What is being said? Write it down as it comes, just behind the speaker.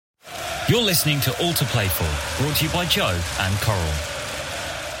You're listening to All to Play For, brought to you by Joe and Coral.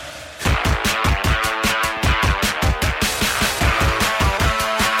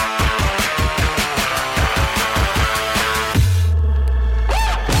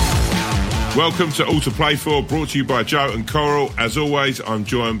 Welcome to All to Play For, brought to you by Joe and Coral. As always, I'm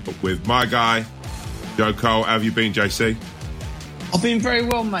joined with my guy, Joe Cole. How have you been, JC? I've been very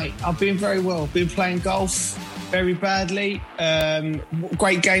well, mate. I've been very well. Been playing golf very badly.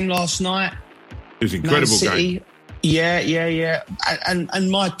 Great game last night. It was an incredible game. Yeah. And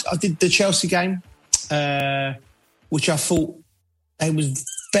I did the Chelsea game, which I thought they was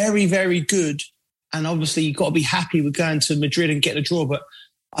very, very good. And obviously, you've got to be happy with going to Madrid and getting a draw. But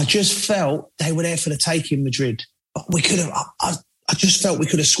I just felt they were there for the take in Madrid. But we could have. I just felt we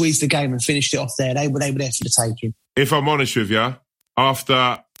could have squeezed the game and finished it off there. They were there for the taking. If I'm honest with you,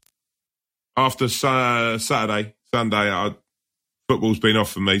 after Sunday, football's been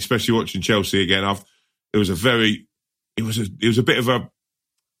off for me, especially watching Chelsea again. It was a bit of a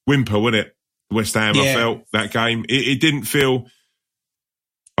whimper, wasn't it? West Ham, yeah. I felt that game. It didn't feel.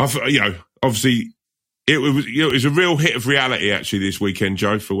 Obviously, it was a real hit of reality actually this weekend,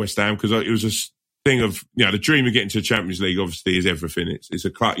 Joe, for West Ham, because it was a thing of the dream of getting to the Champions League. Obviously, is everything. It's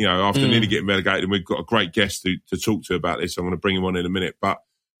a after nearly getting relegated, and we've got a great guest to talk to about this. I'm going to bring him on in a minute, but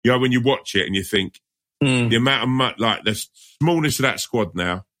when you watch it and you think the amount of the smallness of that squad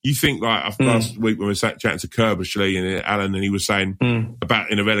now, you think last week when we were chatting to Kerbishley and Alan, and he was saying about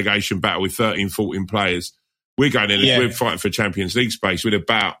in a relegation battle with 13, 14 players, we're going in and we're fighting for Champions League space with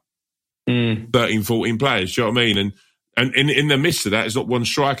about 13, 14 players. Do you know what I mean? And in the midst of that, it's not one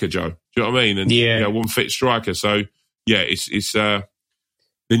striker, Joe. Do you know what I mean? And one fit striker. So it's then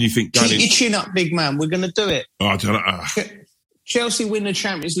you think, keep your chin up, big man. We're going to do it. Oh, I don't know. Chelsea win the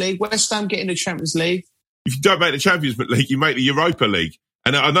Champions League. West Ham get in the Champions League. If you don't make the Champions League, you make the Europa League.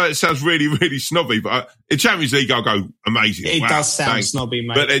 And I know it sounds really, really snobby, but in Champions League, I'll go amazing. It does sound snobby,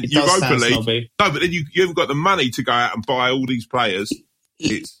 mate. But then Europa League, no, but then you haven't got the money to go out and buy all these players.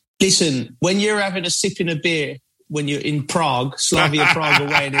 Listen, when you're having a sip in a beer, when you're in Prague, Slavia Prague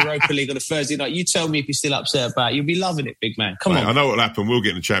away in the Europa League on a Thursday night, you tell me if you're still upset about it. You'll be loving it, big man. Come on. I know what'll happen. We'll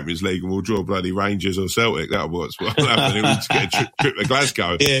get in the Champions League and we'll draw bloody Rangers or Celtic. That'll what'll happen. We'll just get a trip to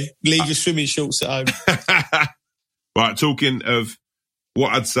Glasgow. Yeah, leave your swimming shorts at home. Right, talking of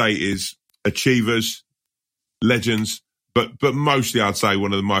what I'd say is achievers, legends, but mostly I'd say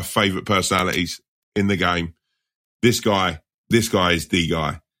one of my favourite personalities in the game. This guy is the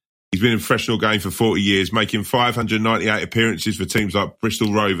guy. He's been in the professional game for 40 years, making 598 appearances for teams like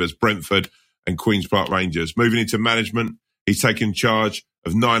Bristol Rovers, Brentford and Queen's Park Rangers. Moving into management, he's taken charge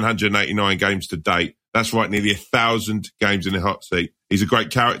of 989 games to date. That's right, nearly 1,000 games in the hot seat. He's a great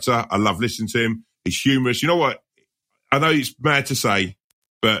character. I love listening to him. He's humorous. You know what? I know it's mad to say,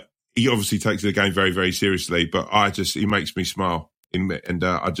 but he obviously takes the game very, very seriously. But he makes me smile. And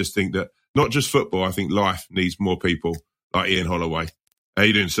I just think that not just football, I think life needs more people like Ian Holloway. How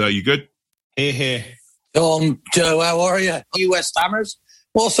you doing, sir? You good? Here. Joe, how are you? You West Hammers?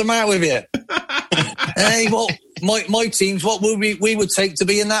 What's the matter with you? Hey, well, my team's what we would take to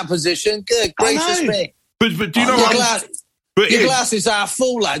be in that position. Good gracious me. But do you know what? Your glass is half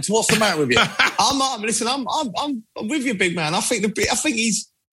full, lads. What's the matter with you? I'm with you, big man. I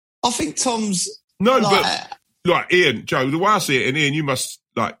think Tom's. No, but Ian, Joe, the way I see it, and Ian, you must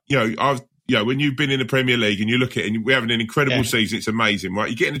when you've been in the Premier League and you look at it and we're having an incredible season, it's amazing, right?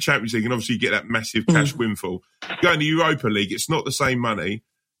 You get in the Champions League and obviously you get that massive cash windfall. You go in the Europa League, it's not the same money.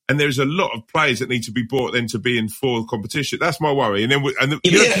 And there's a lot of players that need to be bought then to be in full competition. That's my worry. And then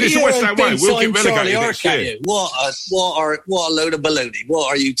it's the West Ham way. We'll get relegated next year. What a load of baloney. What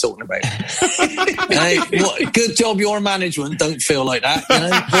are you talking about? Hey, good job your management don't feel like that.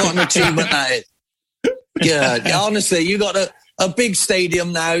 What an achievement that is. Yeah, honestly, you got a big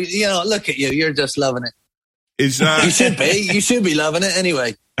stadium now. Look at you. You're just loving it. You should be. You should be loving it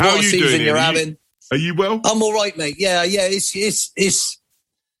anyway. How are you doing? You're having. Are you well? I'm all right, mate. Yeah. It's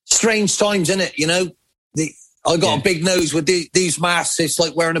strange times, isn't it? I got a big nose with these masks. It's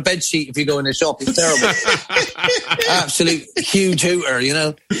like wearing a bed sheet if you go in the shop. It's terrible. Absolute huge hooter,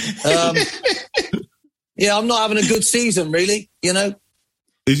 I'm not having a good season, really,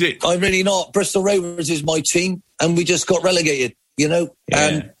 Is it? I'm really not. Bristol Rovers is my team, and we just got relegated,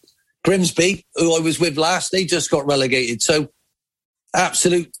 And Grimsby, who I was with last, they just got relegated. So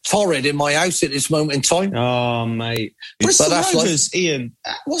absolute torrid in my house at this moment in time. Oh, mate. Bristol Rovers, Ian,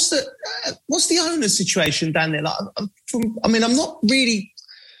 what's the owner's situation down there? I'm not really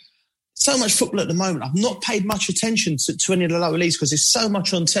so much football at the moment. I've not paid much attention to any of the lower leagues because there's so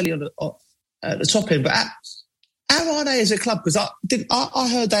much on telly at the top end. But how are they as a club? Because I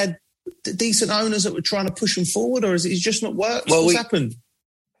heard they had decent owners that were trying to push them forward, or is it just not worked? Well, What's happened?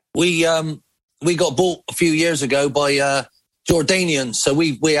 We got bought a few years ago by Jordanians, so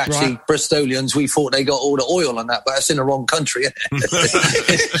we actually Bristolians. We thought they got all the oil on that, but that's in the wrong country.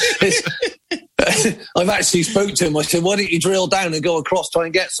 I've actually spoke to him. I said, "Why don't you drill down and go across, try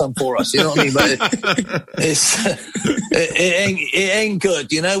and get some for us?" You know what I mean? But it ain't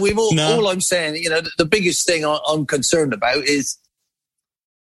good. You know, all I'm saying. You know, the biggest thing I'm concerned about is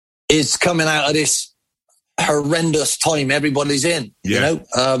coming out of this horrendous time everybody's in. Yeah. You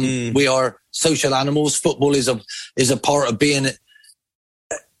know, we are social animals. Football is a part of being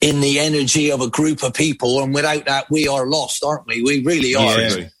in the energy of a group of people, and without that, we are lost, aren't we? We really are.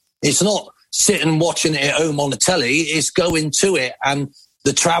 Yeah. It's not sitting watching it at home on the telly. It's going to it and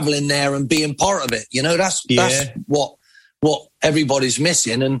the travelling there and being part of it. You know, that's what everybody's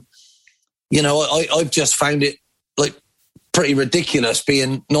missing. And you know, I've just found it like pretty ridiculous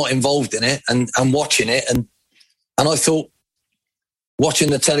being not involved in it and watching it. And I thought,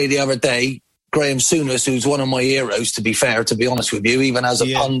 watching the telly the other day, Graham Souness, who's one of my heroes, to be fair, to be honest with you, even as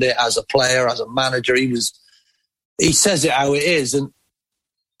a pundit, as a player, as a manager, he says it how it is. And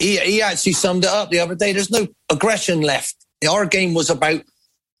he actually summed it up the other day. There's no aggression left. Our game was about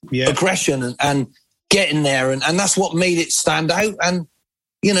aggression and getting there. And that's what made it stand out. And,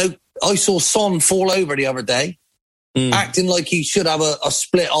 you know, I saw Son fall over the other day, acting like he should have a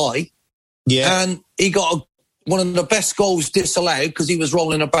split eye. Yeah. And he got one of the best goals disallowed because he was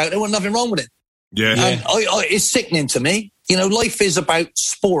rolling about. There was nothing wrong with it. Yeah. And it's sickening to me. You know, life is about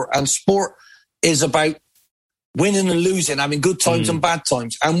sport, and sport is about winning and losing, having good times and bad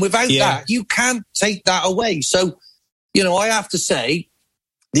times. And without that, you can't take that away. So, you know, I have to say,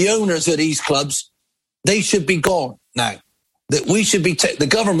 the owners of these clubs, they should be gone now. That we should be, the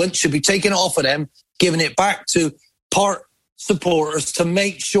government should be taking it off of them, giving it back to part supporters to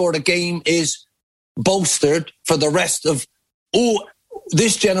make sure the game is bolstered for the rest of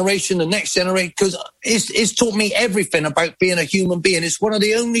this generation, the next generation, because it's taught me everything about being a human being. It's one of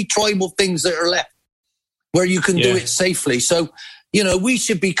the only tribal things that are left where you can do it safely. So, you know, we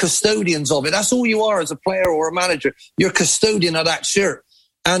should be custodians of it. That's all you are as a player or a manager. You're custodian of that shirt.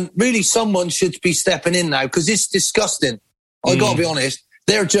 And really someone should be stepping in now, because it's disgusting. I got to be honest.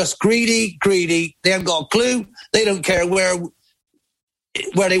 They're just greedy. They haven't got a clue. They don't care where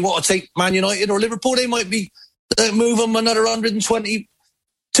they want to take Man United or Liverpool. They might be move them another 120,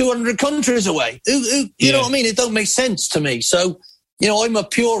 200 countries away. You know what I mean? It don't make sense to me. So, you know, I'm a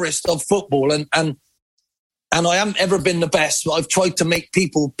purist of football, and I haven't ever been the best, but I've tried to make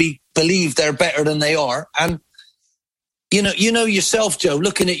people believe they're better than they are. And you know yourself, Joe,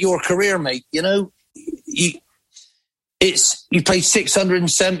 looking at your career, mate. You know, you played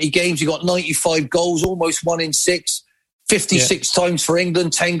 670 games. You got 95 goals, almost 1 in 6, 56 times for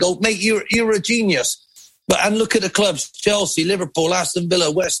England, 10 goals. Mate, you're a genius. And look at the clubs: Chelsea, Liverpool, Aston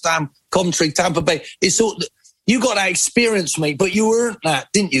Villa, West Ham, Coventry, Tampa Bay. It's all, you got that experience, mate, but you earned that,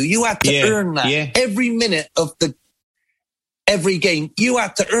 didn't you? You had to earn that. Yeah. Every minute of every game, you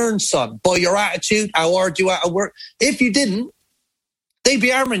had to earn, son, by your attitude, how hard you had to work. If you didn't, they'd be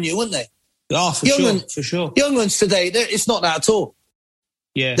hammering you, wouldn't they? Oh, for sure. Young ones today, it's not that at all.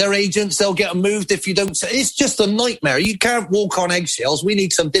 Yeah. They're agents, they'll get them moved if you don't say. It's just a nightmare. You can't walk on eggshells. We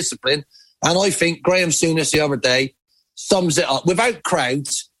need some discipline. And I think Graham Souness the other day sums it up. Without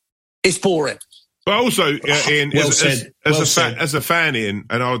crowds, it's boring. But also, Ian, as a fan, Ian,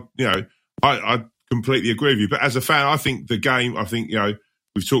 and I completely agree with you. But as a fan, I think the game,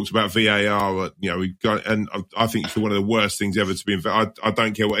 we've talked about VAR, and I think it's one of the worst things ever to be involved. I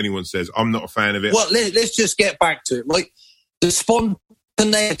don't care what anyone says. I'm not a fan of it. Well, let's just get back to it. Like, the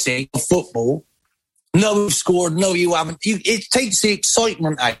spontaneity of football, no, you've scored, no, you haven't. It takes the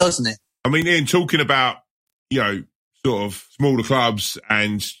excitement out, doesn't it? I mean, Ian, talking about, sort of smaller clubs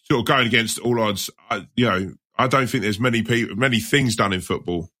and sort of going against all odds, I don't think there's many things done in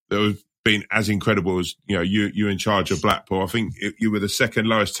football that have been as incredible as, you in charge of Blackpool. I think you were the second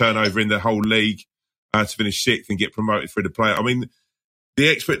lowest turnover in the whole league to finish 6th and get promoted through the play. I mean, the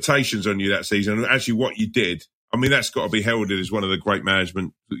expectations on you that season, and actually what you did, I mean, that's got to be heralded as one of the great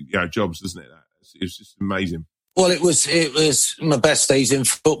management jobs, doesn't it? It's just amazing. Well, it was my best days in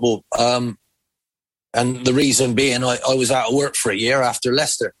football. And the reason being, I was out of work for a year after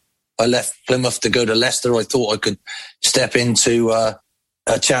Leicester. I left Plymouth to go to Leicester. I thought I could step into a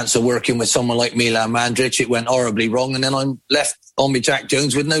chance of working with someone like Milan Mandžić. It went horribly wrong. And then I'm left on me Jack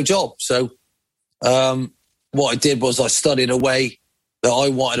Jones with no job. So what I did was I studied a way that I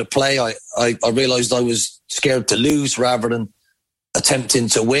wanted to play. I realised I was scared to lose rather than attempting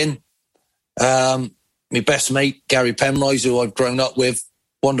to win. My best mate, Gary Penrose, who I've grown up with,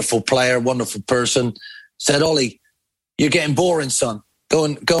 wonderful player, wonderful person, said, Ollie, you're getting boring, son. Go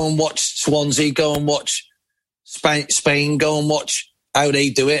and watch Swansea, go and watch Spain, go and watch how they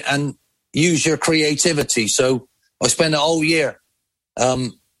do it and use your creativity. So I spent a whole year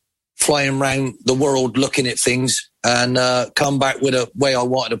flying around the world looking at things and come back with a way I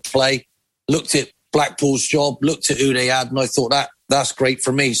wanted to play. Looked at Blackpool's job, looked at who they had, and I thought that's great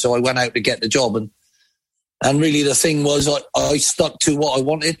for me. So I went out to get the job. And really the thing was I stuck to what I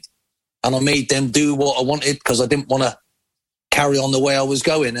wanted and I made them do what I wanted because I didn't want to carry on the way I was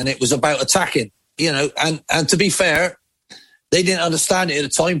going. And it was about attacking, and to be fair, they didn't understand it at the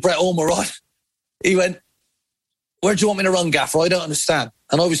time. Brett Ormerod, he went, where do you want me to run, Gaffer? I don't understand.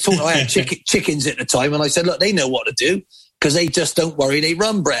 And I was talking, I had chickens at the time, and I said, look, they know what to do because they just don't worry, they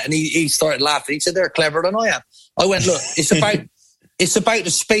run, Brett. And he started laughing. He said, they're cleverer than I am. I went, look, it's about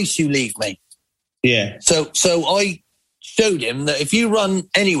the space you leave me. Yeah. So I showed him that if you run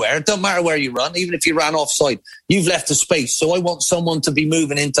anywhere, it doesn't matter where you run, even if you ran offside, you've left a space. So I want someone to be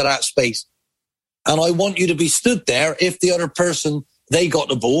moving into that space. And I want you to be stood there if the other person, they got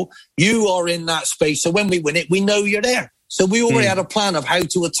the ball. You are in that space. So when we win it, we know you're there. So we already had a plan of how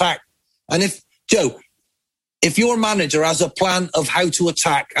to attack. And if your manager has a plan of how to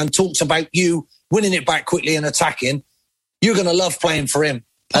attack and talks about you winning it back quickly and attacking, you're going to love playing for him.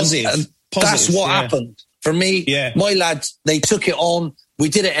 Positive. That's what happened. For me, my lads, they took it on. We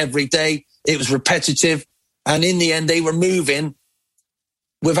did it every day. It was repetitive. And in the end, they were moving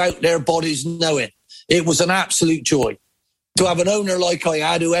without their bodies knowing. It was an absolute joy. To have an owner like I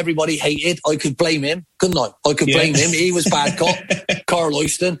had, who everybody hated, I could blame him, couldn't I? I could blame him. He was bad cop, Carl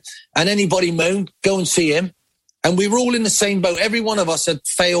Oyston. And anybody moaned, go and see him. And we were all in the same boat. Every one of us had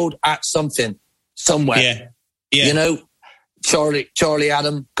failed at something, somewhere. Yeah. Charlie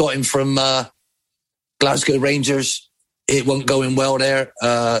Adam got him from Glasgow Rangers. It wasn't going well there.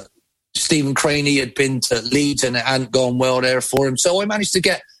 Stephen Craney had been to Leeds and it hadn't gone well there for him. So I managed to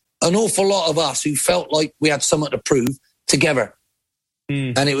get an awful lot of us who felt like we had something to prove together.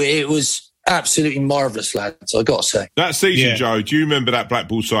 And it was absolutely marvellous, lads, I've got to say. That season, Joe, do you remember that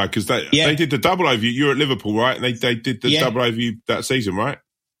Blackpool side? Because they did the double over you. You were at Liverpool, right? And they did the double over you that season, right?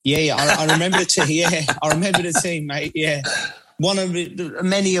 Yeah. I remember the team. Yeah, I remember the team, mate. Yeah. One of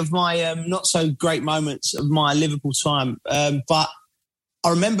many of my not so great moments of my Liverpool time. But I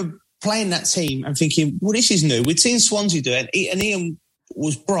remember playing that team and thinking, well, this is new. We'd seen Swansea do it, and Ian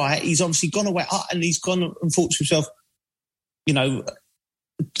was bright. He's obviously gone away and he's gone and thought to himself,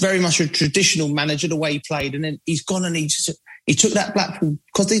 very much a traditional manager, the way he played. And then he's gone and he took that Blackpool,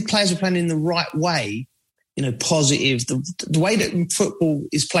 because these players are playing in the right way, positive. The way that football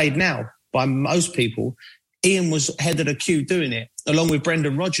is played now by most people, Ian was ahead of the queue doing it, along with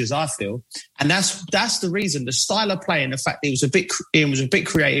Brendan Rodgers, I feel. And that's the reason, the style of play and the fact that Ian was a bit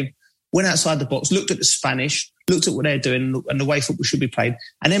creative, went outside the box, looked at the Spanish, looked at what they're doing and the way football should be played.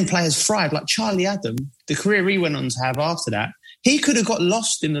 And then players thrived, like Charlie Adam, the career he went on to have after that. He could have got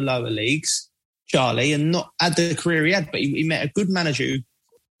lost in the lower leagues, Charlie, and not had the career he had, but he met a good manager who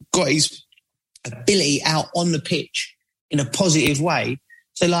got his ability out on the pitch in a positive way.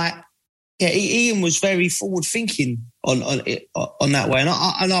 So, Ian was very forward thinking on that way, and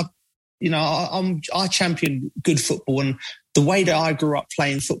I champion good football, and the way that I grew up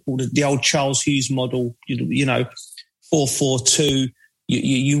playing football, the old Charles Hughes model, 4-4-2.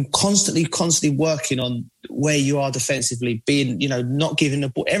 You constantly working on where you are defensively, being not giving the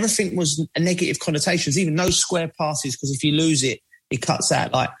ball. Everything was a negative connotations, even no square passes, because if you lose it, it cuts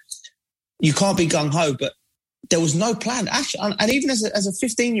out. Like, you can't be gung ho, but there was no plan. Actually, and even as a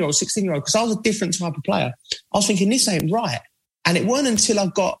 15-year-old, 16-year-old, because I was a different type of player, I was thinking, this ain't right. And it wasn't until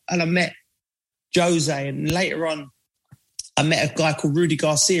I met Jose, and later on, I met a guy called Rudy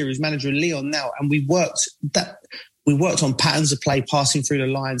Garcia, who's manager of Lyon now, and we worked on patterns of play, passing through the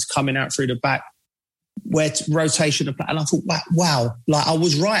lines, coming out through the back, rotation of play. And I thought, wow, like I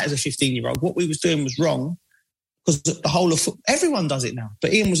was right as a 15-year-old. What we was doing was wrong, because the whole of everyone does it now.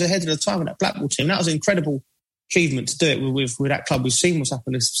 But Ian was ahead of the time with that Blackpool team. That was an incredible achievement to do it with that club. We've seen what's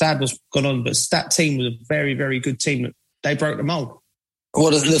happened. It's sad what's gone on, but that team was a very, very good team. They broke the mould.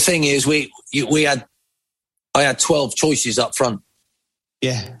 Well, the thing is, I had 12 choices up front.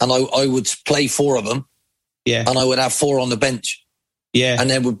 Yeah. And I would play 4 of them. Yeah. And I would have 4 on the bench. Yeah. And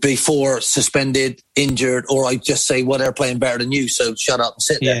there would be 4 suspended, injured, or I'd just say, well, they're playing better than you, so shut up and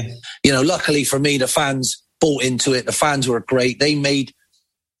sit there. Luckily for me, the fans bought into it. The fans were great. They made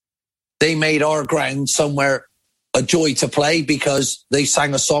our ground somewhere a joy to play, because they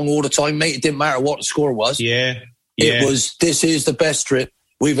sang a song all the time, mate. It didn't matter what the score was. Yeah. It was, this is the best trip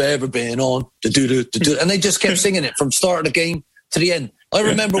we've ever been on. And they just kept singing it from start of the game to the end. I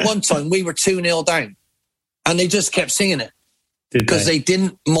remember one time we were 2-0 down and they just kept singing it because they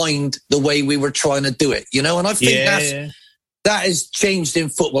didn't mind the way we were trying to do it, you know? And I think that has changed in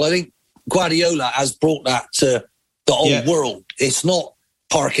football. I think Guardiola has brought that to the whole world. It's not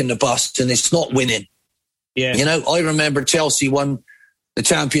parking the bus and it's not winning. Yeah. You know, I remember Chelsea won the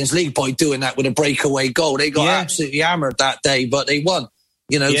Champions League by doing that with a breakaway goal. They got absolutely hammered that day, but they won.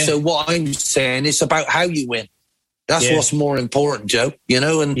 You know, so what I'm saying, it's about how you win. That's what's more important, Joe. You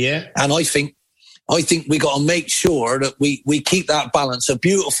know, and I think we got to make sure that we keep that balance of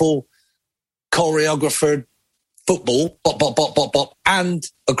beautiful choreographed football, bop, and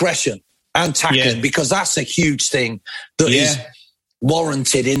aggression and tackling, because that's a huge thing that is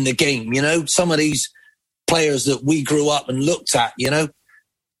warranted in the game. You know, some of these players that we grew up and looked at, you know,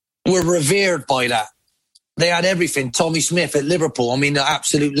 were revered by that. They had everything. Tommy Smith at Liverpool, I mean, the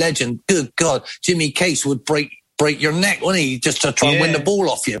absolute legend. Good God, Jimmy Case would break your neck, wouldn't he, just to try and win the ball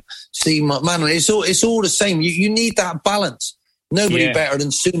off you. Steve McManaman, it's all the same. You need that balance. Nobody better than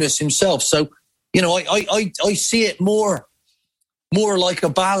Souness himself. So, you know, I see it more like a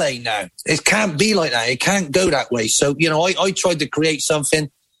ballet now. It can't be like that. It can't go that way. So, you know, I tried to create something.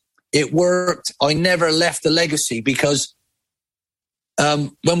 It worked. I never left a legacy because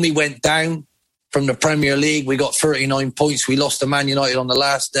when we went down from the Premier League, we got 39 points. We lost to Man United on the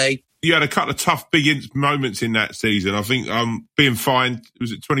last day. You had a couple of tough, big moments in that season. I think being fined,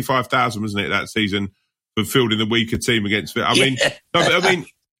 was it 25,000, wasn't it, that season, for fielding the weaker team against it? I mean,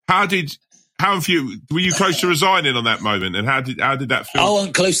 were you close to resigning on that moment? And how did that feel? I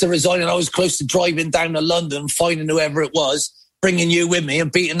wasn't close to resigning. I was close to driving down to London, finding whoever it was, bringing you with me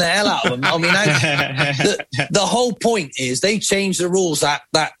and beating the hell out of them. I mean, the whole point is they changed the rules that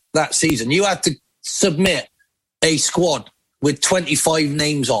season. You had to submit a squad with 25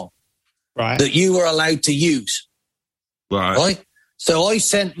 names on that you were allowed to use. Right? So I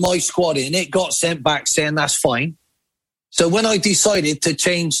sent my squad in. It got sent back saying that's fine. So when I decided to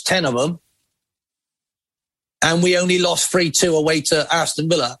change 10 of them, and we only lost 3-2 away to Aston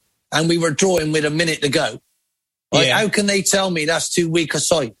Villa, and we were drawing with a minute to go, how can they tell me that's too weak a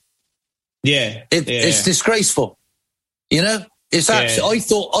side? It's disgraceful. You know, it's actually.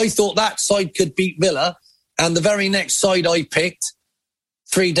 I thought that side could beat Villa, and the very next side I picked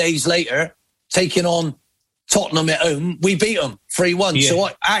 3 days later, taking on Tottenham at home, we beat them 3-1. Yeah.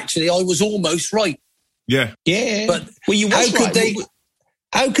 So I was almost right. Yeah. But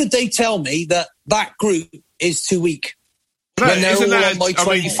how could they tell me that group is too weak when they're all on my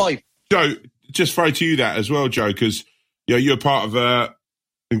 25? I mean, Joe, just throw to you that as well, Joe, because you're part of an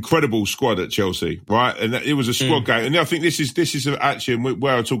incredible squad at Chelsea, right? And it was a squad game. And I think this is actually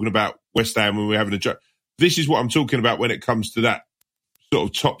where I'm talking about West Ham when we're having a joke. This is what I'm talking about when it comes to that sort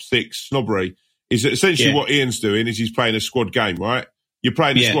of top six snobbery. Is that essentially what Ian's doing is he's playing a squad game, right? You're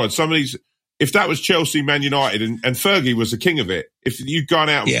playing a squad. Some of these, if that was Chelsea, Man United, and Fergie was the king of it, if you'd gone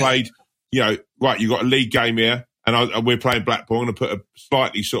out and played, you got a league game here, and we're playing Blackpool, I'm going to put a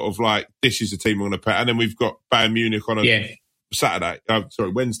slightly sort of like, this is the team I'm going to put, and then we've got Bayern Munich on a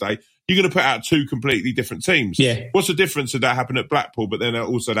Wednesday. You're going to put out two completely different teams. Yeah. What's the difference of that happened at Blackpool, but then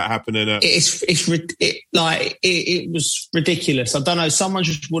also that happening at... It was ridiculous. I don't know. Someone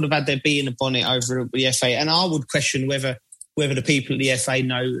just would have had their bee in the bonnet over the FA, and I would question whether the people at the FA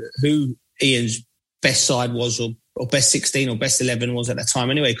know who Ian's best side was or best 16 or best 11 was at that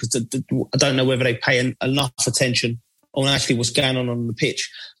time anyway, because I don't know whether they pay enough attention on actually what's going on the pitch.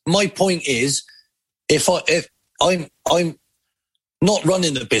 My point is, if I'm not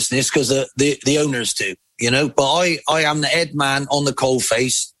running the business because the owners do, you know, but I am the head man on the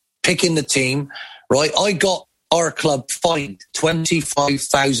coalface, picking the team, right? I got our club fined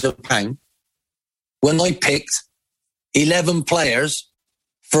 £25,000 when I picked 11 players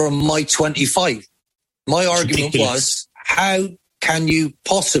from my 25. My argument was, how can you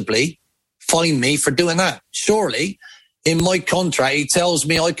possibly fine me for doing that? Surely, in my contract, it tells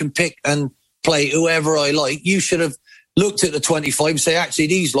me I can pick and play whoever I like. You should have looked at the 25 and say, actually,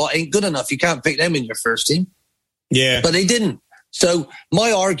 these lot ain't good enough. You can't pick them in your first team. Yeah. But they didn't. So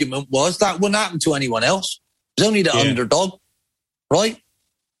my argument was that wouldn't happen to anyone else. It was only the underdog, right?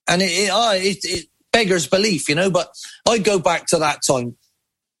 And it beggars belief, you know, but I go back to that time.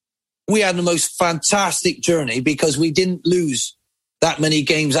 We had the most fantastic journey because we didn't lose that many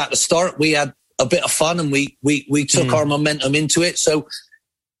games at the start. We had a bit of fun and we took our momentum into it. So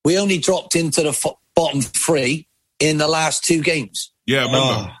we only dropped into the bottom three in the last two games. Yeah, I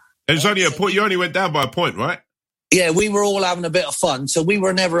remember. And it's only a point. You only went down by a point, right? Yeah, we were all having a bit of fun. So we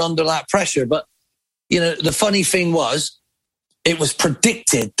were never under that pressure. But, you know, the funny thing was, it was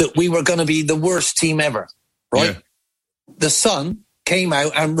predicted that we were going to be the worst team ever, right? Yeah. The Sun came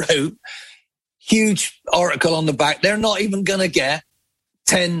out and wrote huge article on the back. They're not even going to get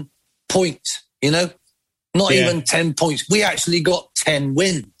 10 points, not even 10 points. We actually got 10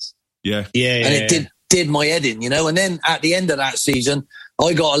 wins. Yeah. And it did my head in, And then at the end of that season,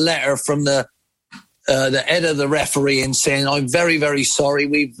 I got a letter from the head of the referee and saying, I'm very, very sorry.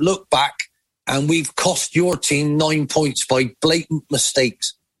 We've looked back and we've cost your team 9 points by blatant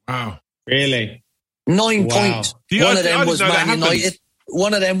mistakes. Wow. Really? 9 points. One of them was Man United.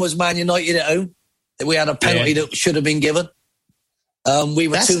 One of them was Man United at home. We had a penalty that should have been given. We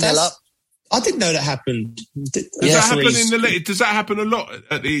were 2-0 up. I didn't know that happened. Does that happen a lot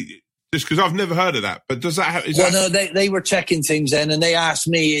at the? Just because I've never heard of that, but does that happen? No, they were checking things then, and they asked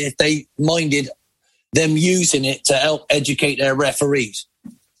me if they minded them using it to help educate their referees.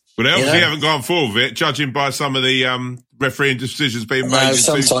 Well, they obviously haven't gone forward with it, judging by some of the refereeing decisions being made. No,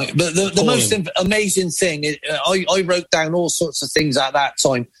 sometimes. But the most amazing thing is I wrote down all sorts of things at that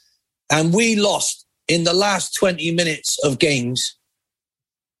time, and we lost in the last 20 minutes of games.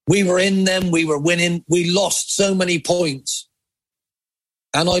 We were in them, we were winning, we lost so many points.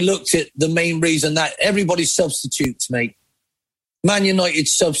 And I looked at the main reason that everybody's substitutes, mate. Man United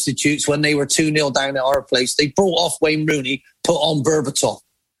substitutes when they were 2-0 down at our place. They brought off Wayne Rooney, put on Berbatov.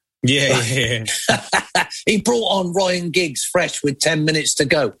 Yeah. He brought on Ryan Giggs fresh with 10 minutes to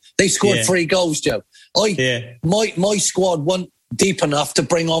go. They scored 3 goals, Joe. My squad wasn't deep enough to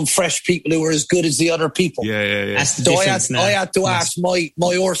bring on fresh people who were as good as the other people. That's the so difference I had to ask my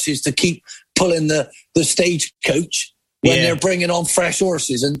horses to keep pulling the stagecoach when they're bringing on fresh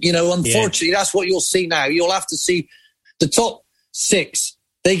horses. And, unfortunately, that's what you'll see now. You'll have to see the top 6.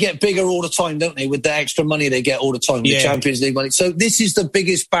 They get bigger all the time, don't they, with the extra money they get all the time, the Champions League money. So this is the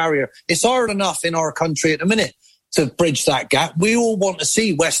biggest barrier. It's hard enough in our country at the minute to bridge that gap. We all want to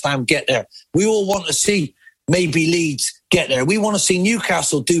see West Ham get there. We all want to see maybe Leeds get there. We want to see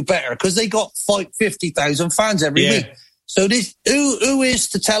Newcastle do better because they got 50,000 fans every week. So this, who is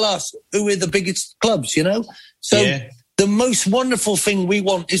to tell us who are the biggest clubs, So the most wonderful thing we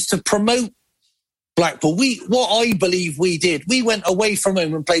want is to promote Blackpool. What I believe we did, we went away from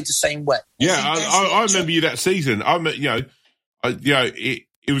home and played the same way. Yeah, I remember you that season. It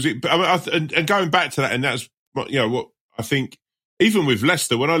was. And going back to that, and that's what I think. Even with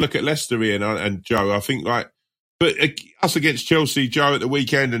Leicester, when I look at Leicester, Ian and Joe, I think but us against Chelsea, Joe, at the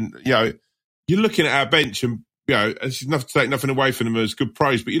weekend, and you're looking at our bench, and it's enough to take nothing away from them as good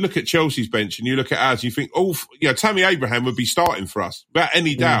praise. But you look at Chelsea's bench, and you look at ours, and you think, Tammy Abraham would be starting for us without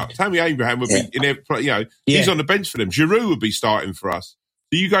any doubt. Tammy Abraham would be in every, he's on the bench for them. Giroud would be starting for us.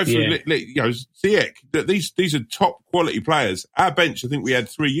 So you go through, Ziyech. These are top quality players. Our bench, I think we had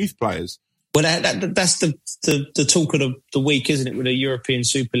 3 youth players. Well, that's the talk of the week, isn't it? With the European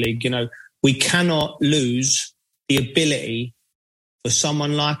Super League, we cannot lose the ability for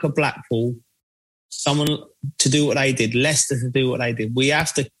someone like a Blackpool, someone to do what they did, Leicester to do what they did. We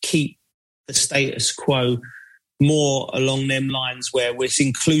have to keep the status quo more along them lines where it's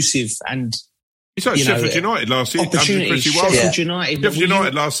inclusive and. It's like Sheffield United last season. Sheffield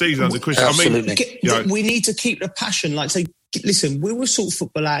United last season under Chris. We need to keep the passion. Listen, we will sort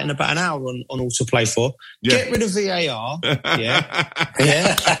football out in about an hour on Autoplay 4. Get rid of VAR.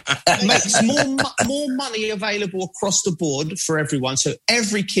 Makes more money available across the board for everyone. So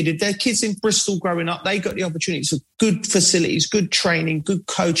every kid, if their kids in Bristol growing up, they got the opportunity for good facilities, good training, good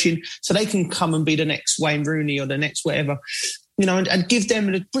coaching, so they can come and be the next Wayne Rooney or the next whatever. And give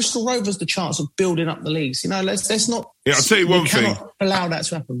them the Bristol Rovers the chance of building up the leagues. Let's not. Yeah, I'll tell you one thing. Cannot allow that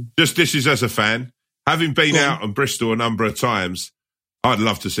to happen. Just this is as a fan, having been out on Bristol a number of times, I'd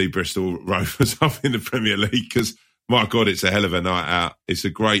love to see Bristol Rovers up in the Premier League because my God, it's a hell of a night out. It's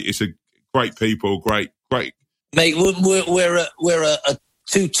a great people, great. Mate, we're a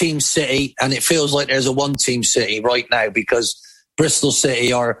 2-team city, and it feels like there's a 1-team city right now because Bristol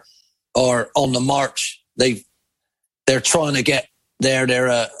City are on the march. They're trying to get there.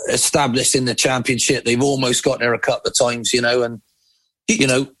 They're established in the Championship. They've almost got there a couple of times, and we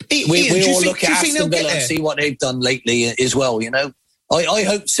all look at Aston Villa and see what they've done lately as well. I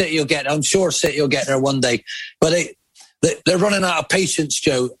hope City will get there. I'm sure City will get there one day, but they're running out of patience,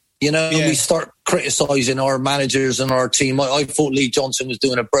 Joe. And we start criticising our managers and our team. I thought Lee Johnson was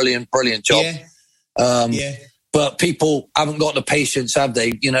doing a brilliant job. But people haven't got the patience, have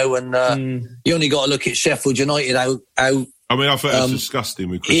they? You only got to look at Sheffield United. I thought it was disgusting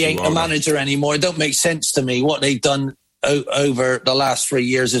with Chris. He ain't a manager anymore. It don't make sense to me. What they've done over the last 3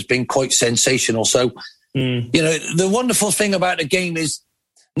 years has been quite sensational. So, the wonderful thing about the game is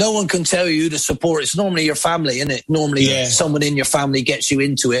no one can tell you who to support. It's normally your family, isn't it? Normally someone in your family gets you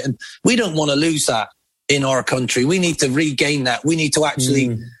into it. And we don't want to lose that. in our country. We need to regain that. We need to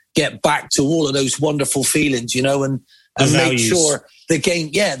actually get back to all of those wonderful feelings, you know, and make sure the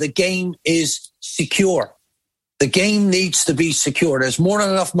game is secure. The game needs to be secure. There's more than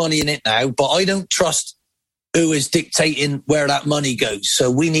enough money in it now, but I don't trust who is dictating where that money goes.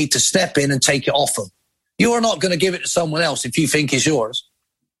 So we need to step in and take it off them. You are not going to give it to someone else if you think it's yours,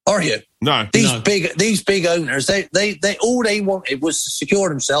 are you? No. These big owners, they all they wanted was to secure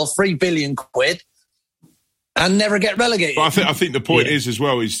themselves £3 billion and never get relegated. But I think the point is as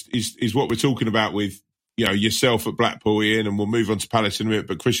well is what we're talking about with, you know, yourself at Blackpool, Ian, and we'll move on to Palace in a minute.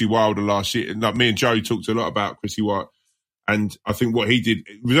 But Chrissy Wilder last year, like me and Joe talked a lot about Chrissy Wilder, and I think what he did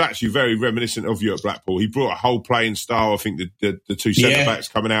was actually very reminiscent of you at Blackpool. He brought a whole playing style. I think the two centre backs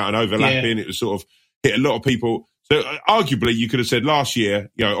coming out and overlapping, it was sort of hit a lot of people. So arguably, you could have said last year,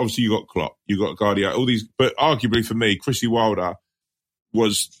 you know, obviously you got Klopp, you got Guardiola, all these, but arguably for me, Chrissy Wilder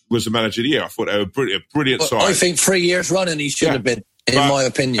was the manager of the year. I thought they were a brilliant side. I think 3 years running he should have been, in my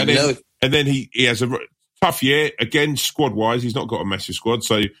opinion. And then he has a tough year again, squad wise. He's not got a massive squad,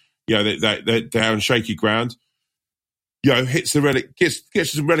 so you know they're on shaky ground. You know, gets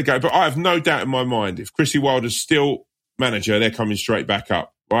us relegated. But I have no doubt in my mind if Chrissy Wilder's still manager, they're coming straight back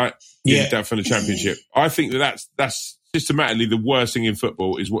up, right? Down from the Championship. I think that's systematically the worst thing in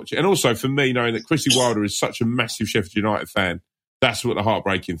football is watching. And also for me, knowing that Chrissy Wilder is such a massive Sheffield United fan, that's what the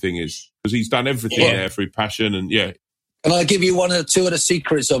heartbreaking thing is, because he's done everything there through passion and Can I give you one or two of the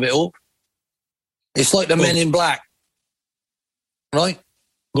secrets of it all? It's like the Men in Black, right?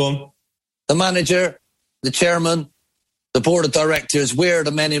 Go on. The manager, the chairman, the board of directors, we're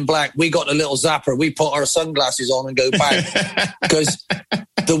the Men in Black. We got a little zapper. We put our sunglasses on and go back because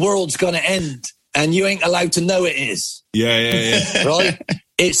the world's going to end and you ain't allowed to know it is. Yeah. Right?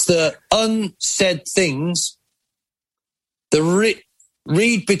 It's the unsaid things, the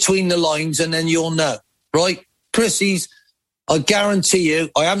read between the lines and then you'll know, right? Chrissy's, I guarantee you,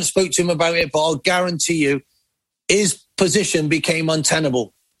 I haven't spoke to him about it, but I'll guarantee you his position became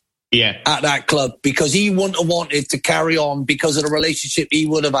untenable at that club because he wouldn't have wanted to carry on because of the relationship he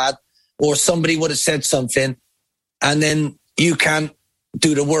would have had, or somebody would have said something and then you can't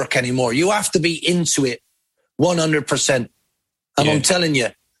do the work anymore. You have to be into it 100%. And I'm telling you,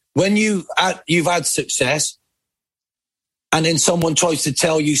 when you've had success and then someone tries to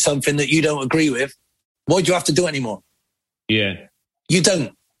tell you something that you don't agree with, why do you have to do it anymore? Yeah. You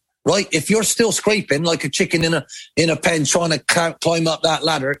don't, right? If you're still scraping like a chicken in a pen trying to climb up that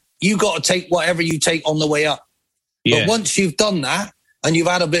ladder, you got to take whatever you take on the way up. But once you've done that and you've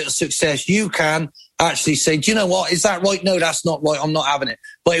had a bit of success, you can actually say, do you know what? Is that right? No, that's not right. I'm not having it.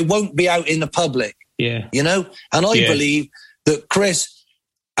 But it won't be out in the public. Yeah. You know? And I believe that Chris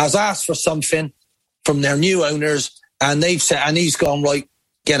has asked for something from their new owners and they've said, and he's gone, right,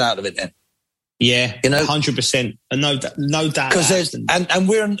 get out of it then. Yeah, you know, 100%. And no doubt. Because there's, and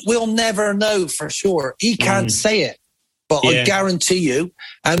we'll never know for sure. He can't say it, but I guarantee you.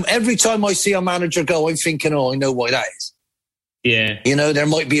 And every time I see a manager go, I'm thinking, I know why that is. Yeah. You know, there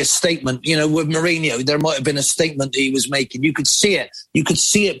might be a statement, you know, with Mourinho, there might have been a statement that he was making. You could see it. You could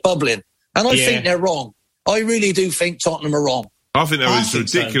see it bubbling. And I think they're wrong. I really do think Tottenham are wrong. I think that was a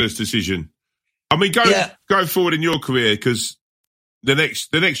ridiculous decision. I mean, go forward in your career, because the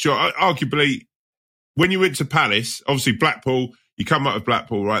next job, arguably, when you went to Palace, obviously Blackpool, you come up with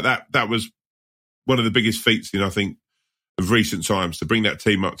Blackpool, right? That was one of the biggest feats I think of recent times, to bring that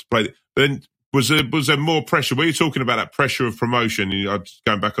team up to play. But then was there more pressure? Were you talking about that pressure of promotion? I'm just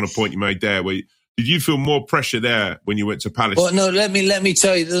going back on a point you made there. Did you feel more pressure there when you went to Palace? Well, no. Let me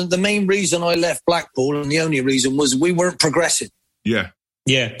tell you, the main reason I left Blackpool, and the only reason, was we weren't progressing. Yeah.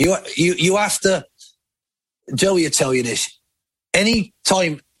 You have to. Joey will tell you this. Any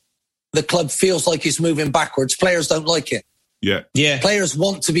time the club feels like it's moving backwards, players don't like it. Yeah. Players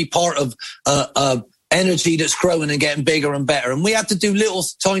want to be part of energy that's growing and getting bigger and better. And we had to do little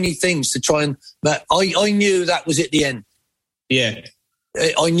tiny things to try and... But I knew that was at the end. Yeah.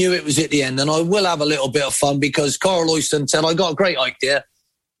 I knew it was at the end. And I will have a little bit of fun because Carl Oyston said, I got a great idea.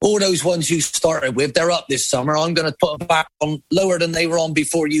 All those ones you started with, they're up this summer. I'm going to put them back on lower than they were on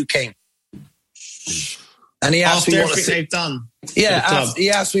before you came. And he asked me what they've done. Yeah, he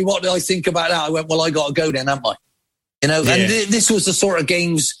asked me what did I think about that. I went, well, I got to go then, haven't I? You know, and this was the sort of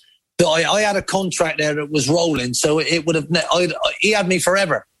games that I had a contract there that was rolling, so it would have. He had me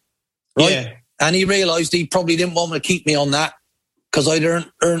forever, right? Yeah. And he realised he probably didn't want me to keep me on that because I'd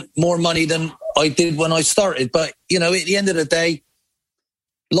earned more money than I did when I started. But you know, at the end of the day,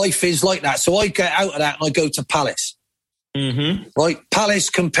 life is like that. So I get out of that and I go to Palace. Mm-hmm. Right,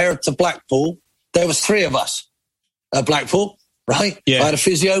 Palace compared to Blackpool. There was three of us at Blackpool, right? Yeah. I had a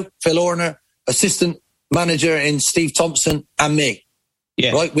physio, Phil Orner, assistant manager in Steve Thompson and me.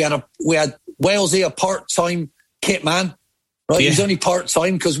 Yeah. Right. We had Walesy, a part-time kit man. Right. Yeah. He's only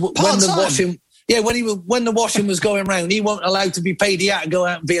part-time because when the washing was going round, he wasn't allowed to be paid. He had to go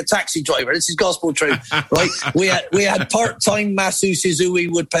out and be a taxi driver. This is gospel truth, right? We had part-time masseuses who we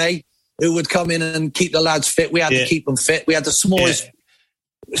would pay, who would come in and keep the lads fit. We had to keep them fit. We had the smallest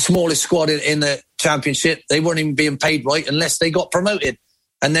squad in the championship. They weren't even being paid right unless they got promoted.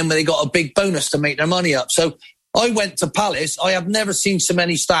 And then when they got a big bonus to make their money up. So I went to Palace. I have never seen so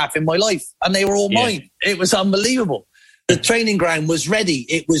many staff in my life, and they were all mine. It was unbelievable. The training ground was ready.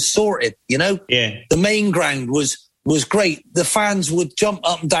 It was sorted, you know? Yeah. The main ground was great. The fans would jump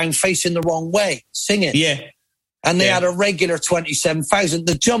up and down facing the wrong way, singing. Yeah. And they had a regular 27,000.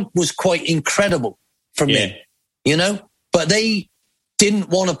 The jump was quite incredible for me, you know? But they didn't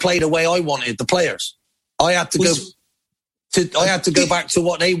want to play the way I wanted, the players. I had to go back to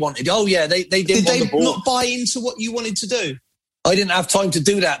what they wanted. Oh, yeah, they didn't want the ball. Did they not buy into what you wanted to do? I didn't have time to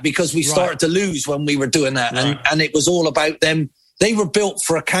do that because we started to lose when we were doing that. And it was all about them. They were built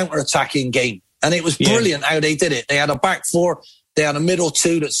for a counter-attacking game. And it was brilliant how they did it. They had a back four. They had a middle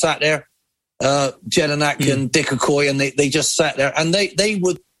two that sat there, Jelinek and Dick Okoye, and they just sat there. And they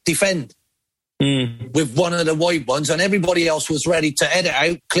would defend with one of the wide ones, and everybody else was ready to head it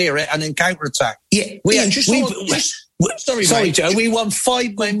out, clear it, and then counter-attack. Yeah. Sorry, Joe. We won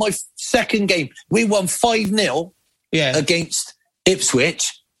 5 in my second game. We won 5-0 against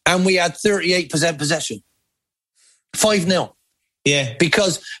Ipswich, and we had 38% possession. 5-0. Yeah.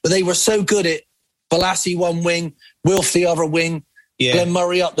 Because they were so good at Balassi one wing, Wilf the other wing, Glenn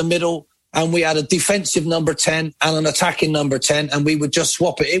Murray up the middle, and we had a defensive number 10 and an attacking number 10, and we would just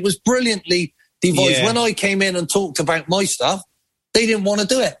swap it. It was brilliantly devised. Yeah. When I came in and talked about my stuff, they didn't want to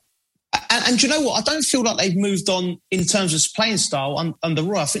do it. And do you know what? I don't feel like they've moved on in terms of playing style under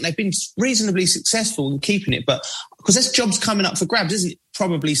Roy. I think they've been reasonably successful in keeping it, but because there's jobs coming up for grabs, isn't it?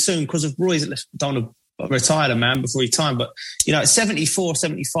 Probably soon because of Roy's. Don't want to retire the man before his time, but you know, at 74,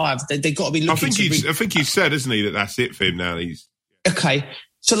 75, they've got to be looking. I think he's said, isn't he, that's it for him now. Okay.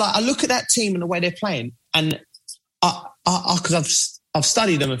 So like, I look at that team and the way they're playing, and because I've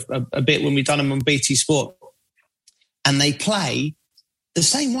studied them a bit when we've done them on BT Sport, and they play the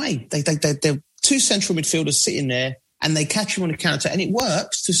same way. They're two central midfielders sitting there, and they catch him on the counter, and it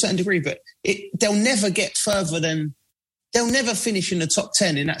works to a certain degree. But they'll never get further than they'll never finish in the top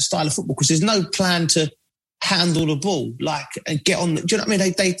 10 in that style of football because there's no plan to handle the ball and get on. Do you know what I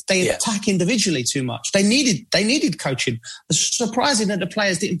mean? They attack individually too much. They needed coaching. It's surprising that the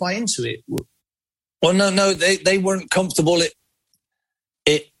players didn't buy into it. Well, no, they weren't comfortable.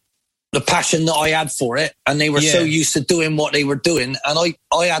 The passion that I had for it, and they were so used to doing what they were doing, and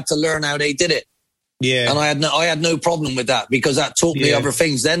I had to learn how they did it. Yeah, and I had no problem with that because that taught me other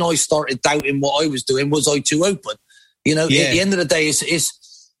things. Then I started doubting what I was doing. Was I too open? You know, at the end of the day,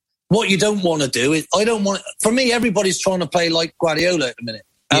 it's what you don't want to do. I don't want. For me, everybody's trying to play like Guardiola at the minute,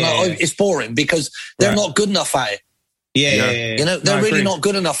 and it's boring because they're not good enough at it. Yeah. You know, they're really not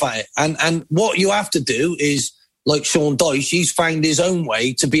good enough at it. And what you have to do is, like Sean Dyche, he's found his own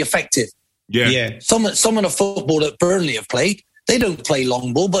way to be effective. Yeah. Some of the football that Burnley have played, they don't play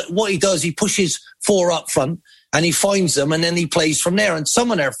long ball, but what he does, he pushes 4 up front and he finds them and then he plays from there. And some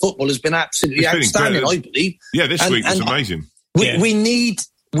of their football has been absolutely outstanding, I believe. Yeah, this week was amazing. We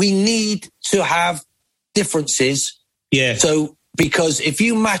need to have differences. Yeah. So, because if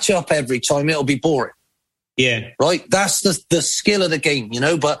you match up every time, it'll be boring. Yeah. Right? That's the skill of the game, you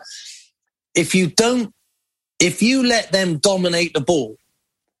know, but if you let them dominate the ball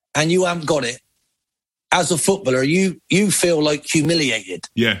and you haven't got it, as a footballer, you feel like humiliated.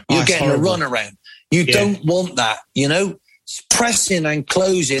 Yeah. You're getting a run around. You don't want that, you know? Pressing and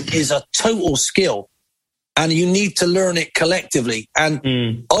closing is a total skill and you need to learn it collectively.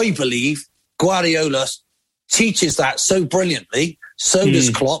 And I believe Guardiola teaches that so brilliantly. So does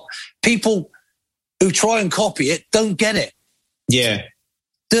Klopp. People who try and copy it don't get it. Yeah.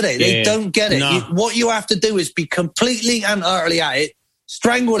 Do they? They don't get it. No. What you have to do is be completely and utterly at it,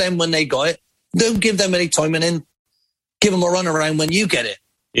 strangle them when they got it, don't give them any time, and then give them a run around when you get it.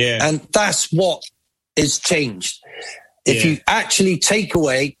 Yeah. And that's what is changed. If you actually take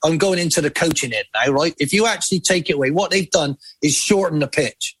away, I'm going into the coaching end now, right? If you actually take it away, what they've done is shorten the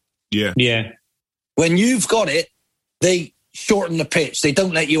pitch. Yeah. Yeah. When you've got it, they shorten the pitch. They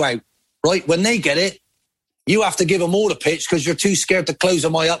don't let you out, right? When they get it, you have to give them all the pitch because you're too scared to close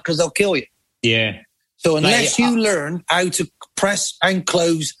them eye up because they'll kill you. Yeah. So unless you learn how to press and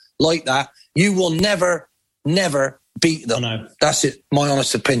close like that, you will never beat them. I know. That's it, my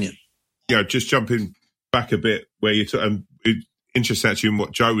honest opinion. Yeah, just jumping back a bit where you interested actually in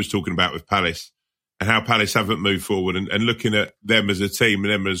what Joe was talking about with Palace and how Palace haven't moved forward, and looking at them as a team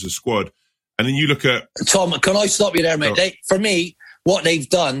and them as a squad. And then you look at... Tom, can I stop you there, mate? For me, what they've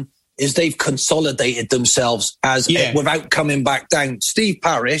done is they've consolidated themselves as without coming back down. Steve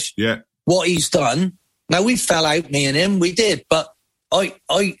Parish, what he's done, now we fell out, me and him, we did, but I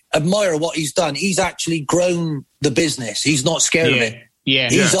admire what he's done. He's actually grown the business. He's not scared of it. Yeah.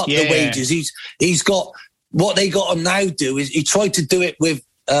 He's upped the wages. He's got... What they got him now do is he tried to do it with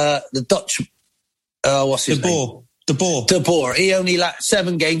the Dutch... what's his name? De Boer. He only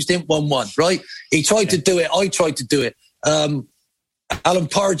 7 games, didn't won 1, right? He tried to do it. I tried to do it. Alan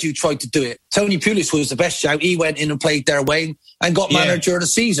Pardew tried to do it. Tony Pulis was the best shout. He went in and played their way and got manager of the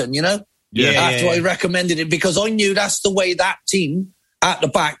season, you know? After I recommended it, because I knew that's the way that team at the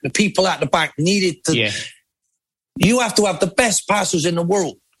back, the people at the back needed to... Yeah. You have to have the best passers in the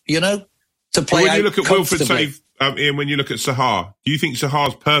world, you know, to play when you look at Wilfred, say, Ian, when you look at Zaha, do you think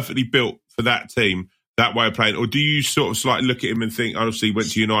Zaha's perfectly built for that team, that way of playing? Or do you sort of slightly look at him and think, obviously he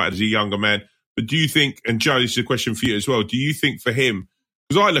went to United as a younger man, but do you think, and Joe, this is a question for you as well, do you think for him,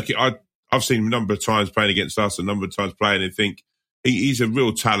 because I look at, I've seen him a number of times playing against us, a number of times playing, and think he's a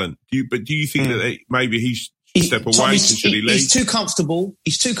real talent. Do you think that maybe he should step away? Should he leave? He's too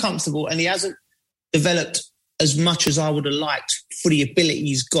comfortable. And he hasn't developed as much as I would have liked for the ability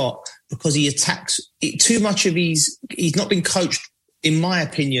he's got, because he attacks too much of he's not been coached, in my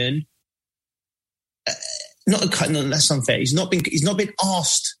opinion. No, that's unfair. He's not been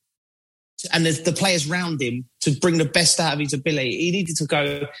asked, and the players around him, to bring the best out of his ability. He needed to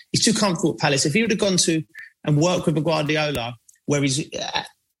go. He's too comfortable at Palace. If he would have gone to and worked with a Guardiola, where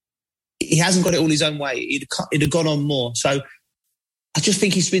he hasn't got it all his own way, he'd have gone on more. So I just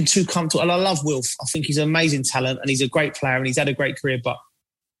think he's been too comfortable. And I love Wilf. I think he's an amazing talent and he's a great player and he's had a great career. But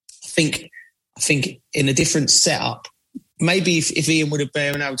I think in a different setup, maybe if Ian would have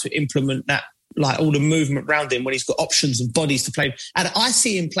been able to implement that, like all the movement around him when he's got options and bodies to play. And I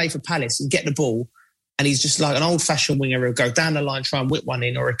see him play for Palace and get the ball, and he's just like an old-fashioned winger. He'll go down the line, try and whip one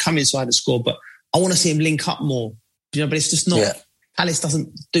in, or he'll come inside and score. But I want to see him link up more. You know, but it's just not... Yeah. Palace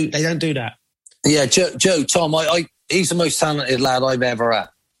don't do that. Yeah, Joe, Tom, he's the most talented lad I've ever had.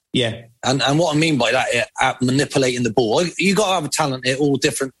 Yeah. And what I mean by that, at manipulating the ball, you got to have a talent at all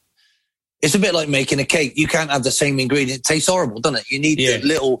different. It's a bit like making a cake. You can't have the same ingredient. It tastes horrible, doesn't it? You need the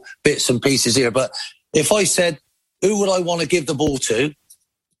little bits and pieces here. But if I said, who would I want to give the ball to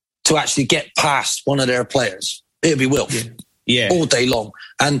actually get past one of their players? It'd be Wilf. Yeah. All day long.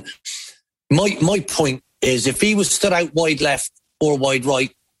 And my point is, if he was stood out wide left or wide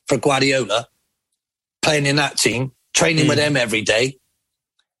right for Guardiola, playing in that team, training with them every day,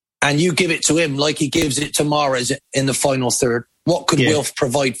 and you give it to him like he gives it to Mahrez in the final third, what could Wilf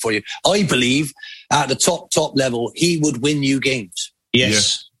provide for you? I believe at the top level, he would win you games.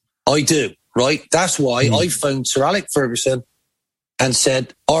 Yes. I do, right? That's why I phoned Sir Alex Ferguson and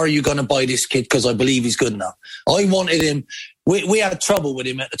said, are you going to buy this kid? Because I believe he's good enough. I wanted him. We had trouble with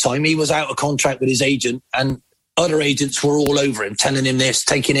him at the time. He was out of contract with his agent, and other agents were all over him, telling him this,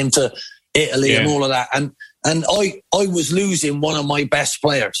 taking him to Italy and all of that. And I was losing one of my best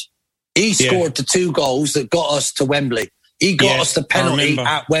players. He scored the 2 goals that got us to Wembley. He got us the penalty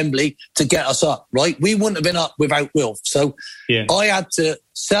at Wembley to get us up, right? We wouldn't have been up without Wilf. So I had to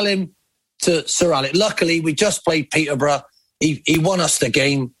sell him to Sir Alex. Luckily, we just played Peterborough. He won us the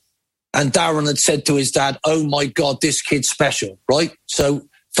game. And Darren had said to his dad, oh my God, this kid's special, right? So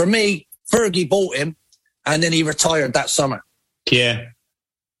for me, Fergie bought him and then he retired that summer. Yeah.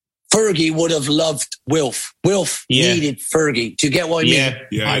 Fergie would have loved Wilf. Wilf needed Fergie. Do you get what I mean?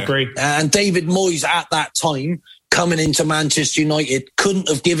 Yeah, I agree. And David Moyes at that time, coming into Manchester United, couldn't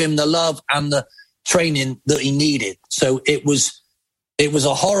have given him the love and the training that he needed. So it was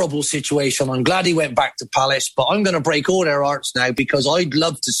a horrible situation. I'm glad he went back to Palace, but I'm going to break all their hearts now, because I'd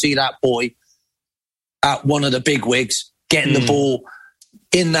love to see that boy at one of the big wigs getting the ball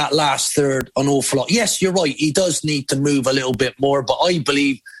in that last third an awful lot. Yes, you're right. He does need to move a little bit more, but I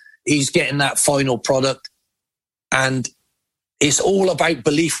believe he's getting that final product, and it's all about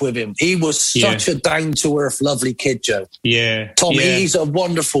belief with him. He was such a down-to-earth, lovely kid, Joe. Yeah. Tommy, he's a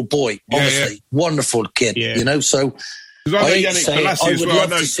wonderful boy, honestly. Wonderful kid, you know, so... I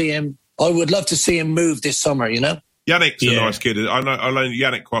would love to see him move this summer, you know? Yannick's a nice kid. I know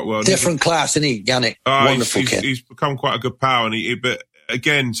Yannick quite well. Different class, isn't he, Yannick? Wonderful kid. He's become quite a good pal, but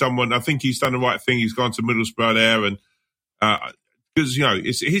again, I think he's done the right thing. He's gone to Middlesbrough there, and because, you know,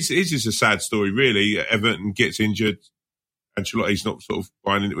 his is a sad story, really. Everton gets injured, Ancelotti's not sort of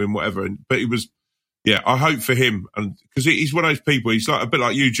buying into him, whatever. But he was, I hope for him, and because he's one of those people. He's like a bit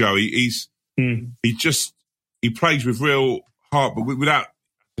like you, Joey. He plays with real heart, but without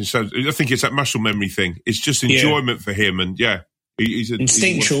So I think it's that muscle memory thing. It's just enjoyment for him, and he's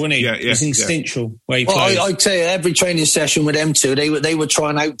instinctual, isn't he? Yeah, he's instinctual where he plays. I tell you, every training session with them two, they would try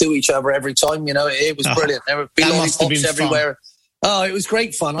and outdo each other every time. You know, it was brilliant. There would be lollipops everywhere. Oh, it was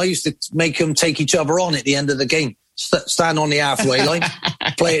great fun. I used to make them take each other on at the end of the game. Stand on the halfway line,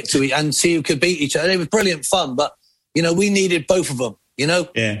 play it to each, and see who could beat each other. It was brilliant fun, but you know, we needed both of them. You know,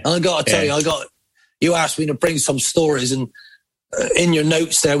 and I got to tell you, you asked me to bring some stories, and in your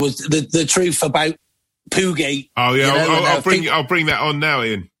notes there was the truth about Poo-gate. Oh yeah, I'll bring that on now,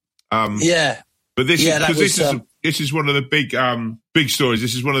 Ian. But this is one of the big stories.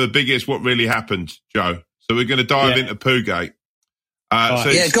 This is one of the biggest. What really happened, Joe? So we're going to dive into Poo-gate.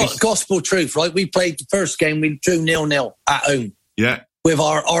 Gospel truth, right? We played the first game. We drew 0-0 at home. Yeah, with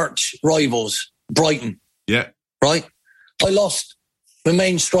our arch rivals, Brighton. Yeah, right. I lost the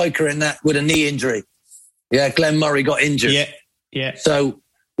main striker in that with a knee injury. Yeah, Glenn Murray got injured. Yeah. So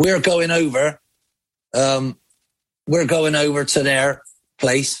we're going over. We're going over to their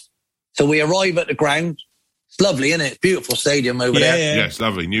place. So we arrive at the ground. It's lovely, isn't it? Beautiful stadium over there. Yeah, it's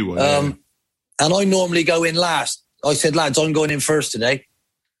lovely. New one. And I normally go in last. I said, lads, I'm going in first today.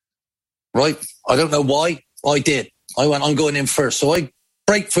 Right? I don't know why. I did. I went, I'm going in first. So I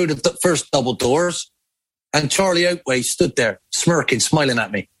break through the first double doors, and Charlie Oakway stood there, smirking, smiling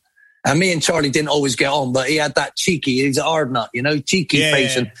at me. And me and Charlie didn't always get on, but he had that he's a hard nut, you know, cheeky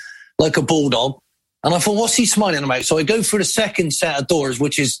face and like a bulldog. And I thought, what's he smiling about? So I go through the second set of doors,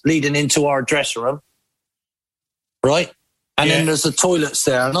 which is leading into our dressing room. Right? And then there's the toilets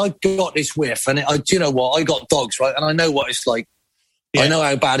there. And I got this whiff. And you know what? I got dogs, right? And I know what it's like. Yeah. I know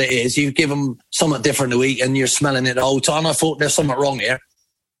how bad it is. You give them something different to eat and you're smelling it the whole time. I thought there's something wrong here.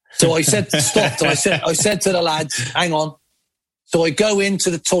 So I said, stopped. I said to the lads, hang on. So I go into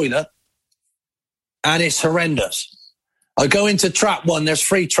the toilet and it's horrendous. I go into trap one. There's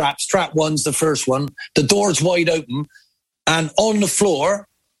 3 traps. Trap one's the first one. The door's wide open, and on the floor,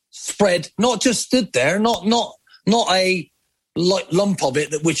 spread, not just stood there, not a lump of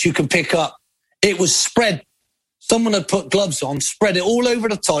it which you can pick up. It was spread. Someone had put gloves on, spread it all over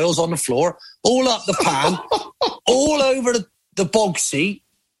the tiles on the floor, all up the pan, all over the bog seat,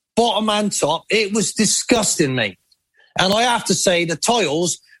 bottom and top. It was disgusting, mate. And I have to say, the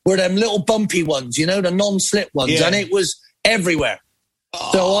tiles were them little bumpy ones, you know, the non-slip ones, and it was everywhere.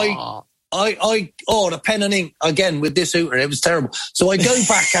 So the pen and ink, again, with this hooter, it was terrible. So I go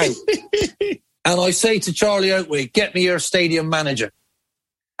back out, and I say to Charlie Oakway, get me your stadium manager,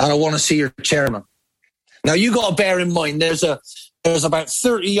 and I want to see your chairman. Now, you got to bear in mind, there's about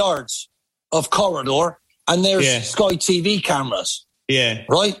 30 yards of corridor, and there's Sky TV cameras. Yeah.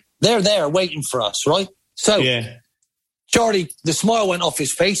 Right? They're there waiting for us, right? So, Charlie, the smile went off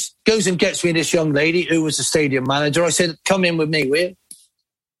his face, goes and gets me this young lady who was the stadium manager. I said, come in with me, will you?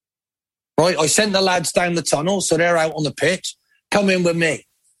 Right? I sent the lads down the tunnel, so they're out on the pitch. Come in with me.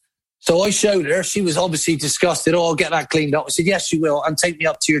 So I showed her. She was obviously disgusted. Oh, I'll get that cleaned up. I said, yes, you will, and take me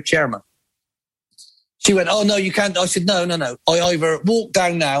up to your chairman. She went, oh, no, you can't. I said, no. I either walk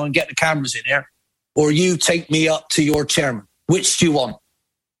down now and get the cameras in here, or you take me up to your chairman. Which do you want?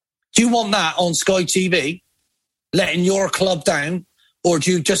 Do you want that on Sky TV, letting your club down, or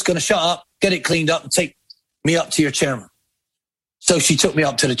do you just going to shut up, get it cleaned up, and take me up to your chairman? So she took me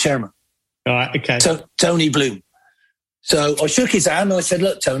up to the chairman. All right, okay. So Tony Bloom. So I shook his hand and I said,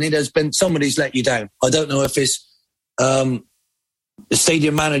 look, Tony, somebody's let you down. I don't know if it's the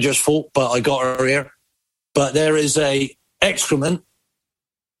stadium manager's fault, but I got her here. But there is a excrement.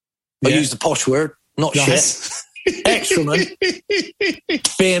 I use the posh word, not shit. Excrement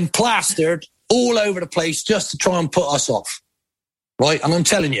being plastered all over the place just to try and put us off. Right? And I'm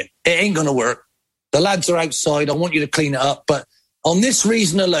telling you, it ain't going to work. The lads are outside. I want you to clean it up. But on this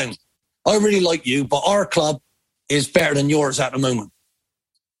reason alone, I really like you, but our club is better than yours at the moment.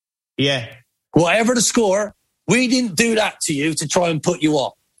 Yeah. Whatever the score, we didn't do that to you to try and put you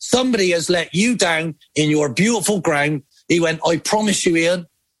off. Somebody has let you down in your beautiful ground. He went, I promise you, Ian,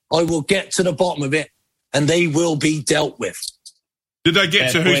 I will get to the bottom of it and they will be dealt with. Did they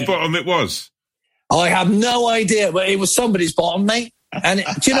get to whose bottom it was? I have no idea, but it was somebody's bottom, mate. And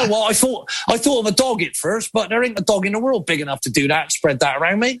do you know what? I thought of a dog at first, but there ain't a dog in the world big enough to do that, spread that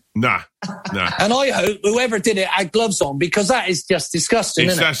around me. Nah. And I hope whoever did it had gloves on, because that is just disgusting,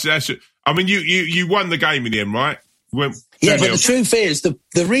 isn't it? That's it. I mean, you won the game in the end, right? But the truth is,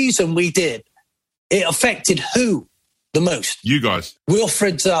 the reason we did, it affected who the most? You guys.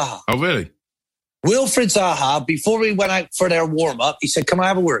 Wilfred Zaha. Oh, really? Wilfred Zaha, before we went out for their warm-up, he said, can I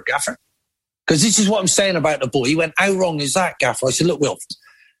have a word, Gaffer? Because this is what I'm saying about the boy. He went, how wrong is that, Gaffer? I said, look, Wilf,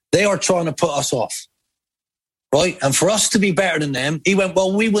 they are trying to put us off. right? And for us to be better than them, he went,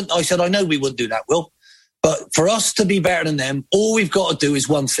 well, we wouldn't. I said, I know we wouldn't do that, Will. But for us to be better than them, all we've got to do is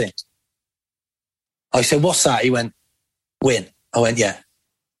one thing. I said, what's that? He went, win. I went, yeah.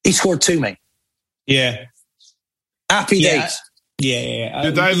 He scored 2, mate. Yeah. Happy days. Yeah.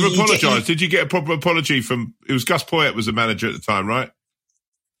 Did they ever apologise? Did you get a proper apology from... It was Gus Poyet was the manager at the time, right?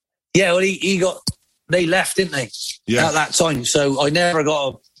 Yeah, well, they left, didn't they? Yeah. At that time. So I never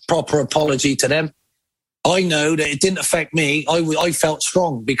got a proper apology to them. I know that it didn't affect me. I felt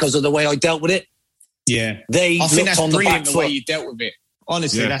strong because of the way I dealt with it. Yeah. I think that's brilliant the way you dealt with it.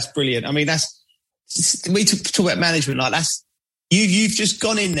 Honestly, that's brilliant. I mean, we talk about management like that's... You've just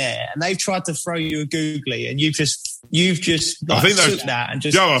gone in there and they've tried to throw you a googly and you've just like, I think took that and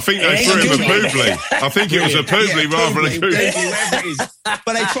just... I think they threw him a poobly. I think it was a poobly rather than a googly. Whatever it is.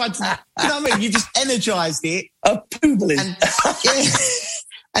 But they tried to... You know what I mean? You just energised it. A poobly.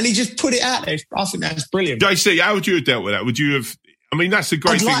 And he just put it out there. I think that's brilliant. JC, how would you have dealt with that? Would you have... I mean, that's a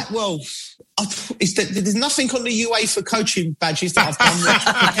great thing. There's nothing on the UEFA coaching badges that I've done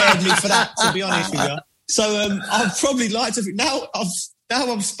that prepared me for that, to be honest with you. So I'd probably like to think now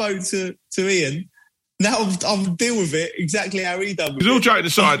I've spoken to Ian. Now I'll deal with it exactly how he done. Because all joking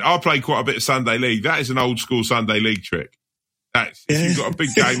aside, I play quite a bit of Sunday League. That is an old school Sunday League trick. If you've got a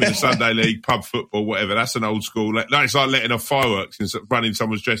big game in the Sunday League, pub football, whatever, that's an old school. That's like letting off fireworks and running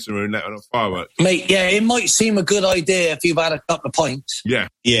someone's dressing room and letting off fireworks. Mate, yeah, it might seem a good idea if you've had a couple of pints. Yeah.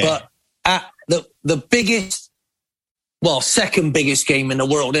 But at the biggest, second biggest game in the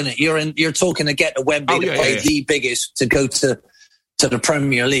world, isn't it? You're talking to get to Wembley to play the biggest to go to the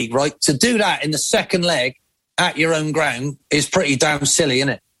Premier League, right? To do that in the second leg at your own ground is pretty damn silly, isn't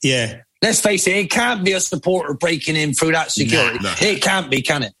it? Yeah. Let's face it, it can't be a supporter breaking in through that security. No. It can't be,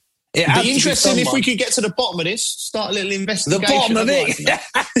 can it? It'd be interesting if we could get to the bottom of this, start a little investigation. The bottom of it.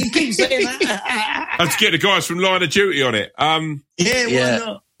 He keeps saying that. Let's get the guys from Line of Duty on it. Why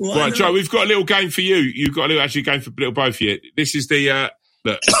not? Right, Joe, we've got a little game for you. You've got a little game for little both of you. This is the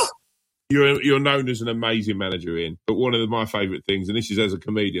look. You're known as an amazing manager, Ian. But one of my favourite things, and this is as a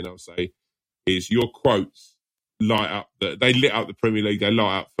comedian, I'll say, is your quotes light up. They lit up the Premier League. They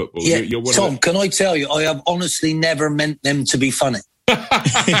light up football. Yeah, Tom, can I tell you? I have honestly never meant them to be funny.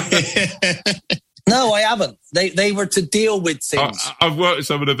 No, I haven't. They were to deal with things. I've worked with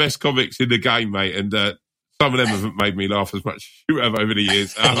some of the best comics in the game, mate, and some of them haven't made me laugh as much as you have over the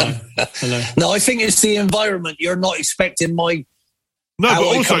years. Hello. No, I think it's the environment. You're not expecting my... No, but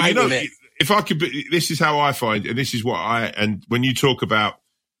also, you know, if I could... This is how I find, and this is what and when you talk about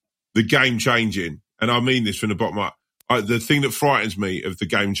the game changing, and I mean this from the bottom up, the thing that frightens me of the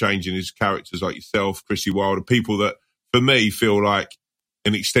game changing is characters like yourself, Chrissy Wilder, people that, for me, feel like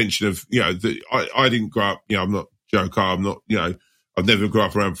an extension of, I didn't grow up, I'm not Joe Carr, I'm not, I've never grew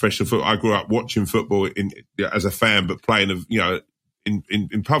up around professional football. I grew up watching football as a fan, but playing,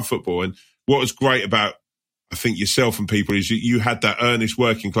 in pub football. And what was great about, I think, yourself and people is you had that earnest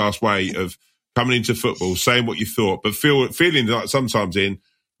working class way of coming into football, saying what you thought, but feeling like sometimes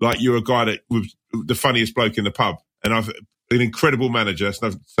like you're a guy that was the funniest bloke in the pub. And I've an incredible manager, that's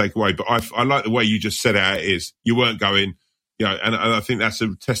nothing to take away, but I like the way you just said it how it is. You weren't going, and I think that's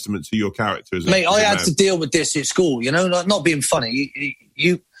a testament to your character. Mate, I had to deal with this at school, not being funny.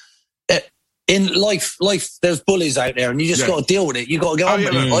 You in life, there's bullies out there and you just got to deal with it. You got to get on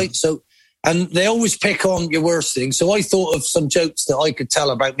with it, right? So, and they always pick on your worst thing. So I thought of some jokes that I could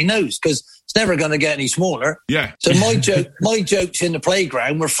tell about my nose because it's never going to get any smaller. Yeah. So my jokes in the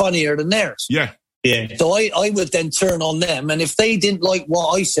playground were funnier than theirs. Yeah. Yeah. So I would then turn on them, and if they didn't like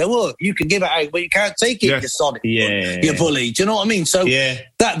what I said, well, you can give it out, but you can't take it. You sonic. You bully. Do you know what I mean? So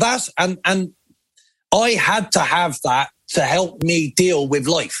that's and I had to have that to help me deal with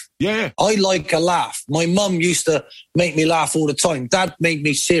life. Yeah. I like a laugh. My mum used to make me laugh all the time. Dad made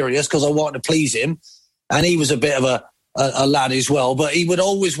me serious because I wanted to please him, and he was a bit of a lad as well, but he would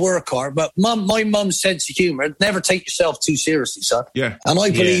always work hard. But my mum's sense of humour, never take yourself too seriously, son. Yeah. And I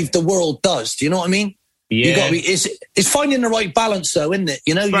believe the world does. Do you know what I mean? Yeah. You got to be, it's finding the right balance though, isn't it?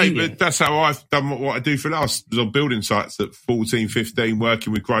 Right, but that's how I've done what I do for last. I was on building sites at 14, 15,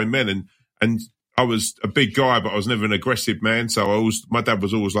 working with grown men, and I was a big guy, but I was never an aggressive man. So my dad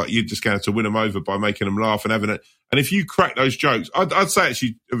was always like, you're just going to win them over by making them laugh and having it. And if you crack those jokes, I'd say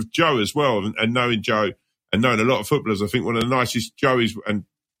actually of Joe as well, and knowing Joe, and knowing a lot of footballers, I think one of the nicest, Joe is and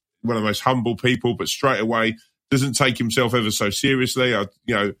one of the most humble people, but straight away doesn't take himself ever so seriously.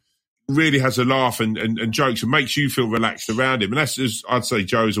 Really has a laugh and jokes and makes you feel relaxed around him. And that's just, I'd say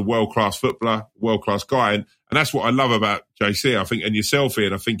Joe's a world-class footballer, world-class guy. And that's what I love about JC, I think, and yourself,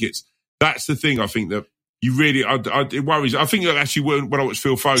 Ian. I think that's the thing I think that you really, it worries. I think that actually when I watch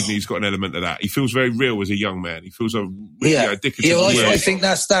Phil Foden, he's got an element of that. He feels very real as a young man. He feels indicative. I think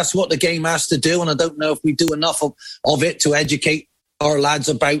that's what the game has to do, and I don't know if we do enough of it to educate our lads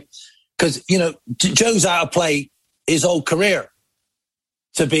about, because, you know, Joe's out of play his whole career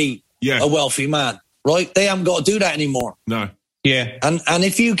to be a wealthy man, right? They haven't got to do that anymore. No. Yeah. And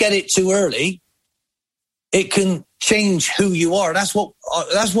if you get it too early, it can change who you are. That's what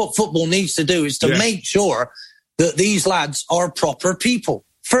football needs to do, is to make sure that these lads are proper people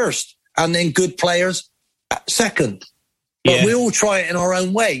first, and then good players second. But we all try it in our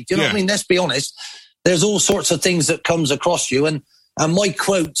own way. Do you know what I mean? Let's be honest. There's all sorts of things that comes across you, and my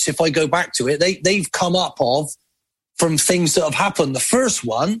quotes, if I go back to it, they've come up from things that have happened. The first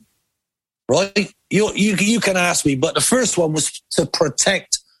one, right? You can ask me, but the first one was to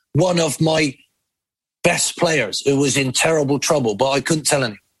protect one of my best players who was in terrible trouble, but I couldn't tell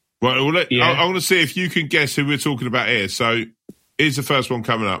anyone. Right, I want to see if you can guess who we're talking about here. So here's the first one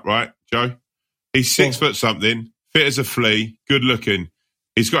coming up, right, Joe? He's 6 foot something, fit as a flea, good looking.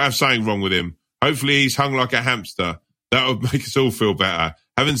 He's got to have something wrong with him. Hopefully he's hung like a hamster. That would make us all feel better.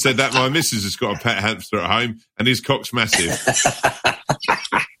 Having said that, my missus has got a pet hamster at home, and his cock's massive.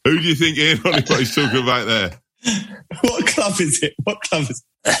 Who do you think Ian Holloway is talking about there? What club is it? What club?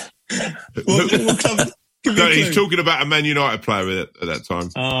 What club? No, he's talking about a Man United player at that time.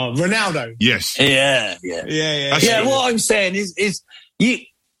 Ronaldo. Yes. Yeah. What I'm saying is you,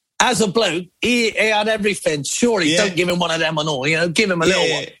 as a bloke, he had everything. Surely don't give him one of them and all. You know, give him a little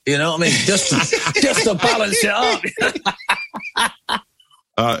one. You know what I mean? Just to balance it up.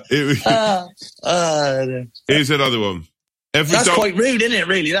 Here's another one. That's quite rude, isn't it,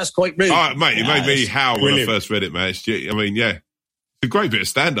 really? That's quite rude. Oh, mate, it made me howl when I first read it, mate. I mean, it's a great bit of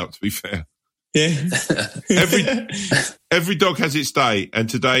stand-up, to be fair. Yeah. Every dog has its day, and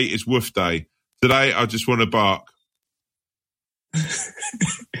today is woof day. Today, I just want to bark.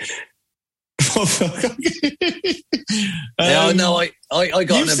 No, I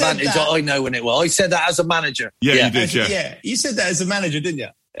got an advantage. I know when it was. I said that as a manager. Yeah, you did, Yeah, you said that as a manager, didn't you?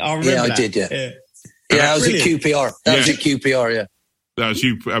 I remember I did, Yeah, I was at QPR. That was at QPR, yeah. That was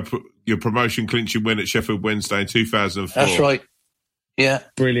your promotion clinching win at Sheffield Wednesday in 2004. That's right. Yeah.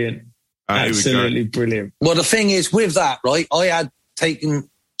 Brilliant. Absolutely brilliant. Well, the thing is, with that, right, I had taken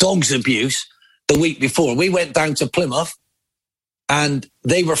dog's abuse the week before. We went down to Plymouth, and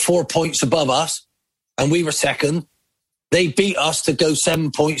they were 4 points above us, and we were second. They beat us to go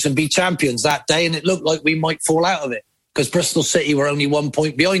 7 points and be champions that day, and it looked like we might fall out of it because Bristol City were only 1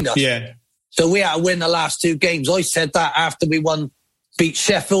 point behind us. Yeah. So we had to win the last 2 games. I said that after we beat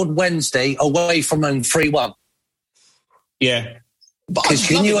Sheffield Wednesday away from home 3-1. Yeah. Because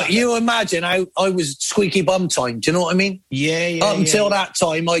can you imagine how I was squeaky bum time? Do you know what I mean? Yeah. Up until that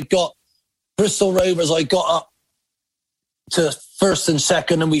time, I got Bristol Rovers. I got up to first and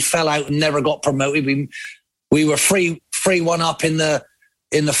second, and we fell out and never got promoted. We were 3-1 up in the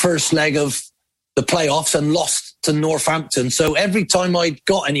first leg of the playoffs and lost to Northampton. So every time I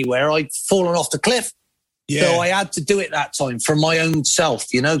got anywhere, I'd fallen off the cliff. Yeah. So I had to do it that time for my own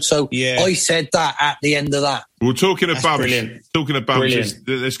self, you know. So I said that at the end of that. Well, talking of bums,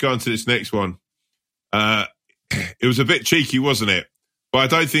 let's go on to this next one. It was a bit cheeky, wasn't it? But I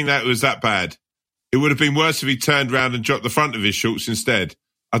don't think that was that bad. It would have been worse if he turned around and dropped the front of his shorts instead.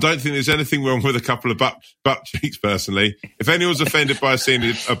 I don't think there's anything wrong with a couple of butt cheeks, personally. If anyone's offended by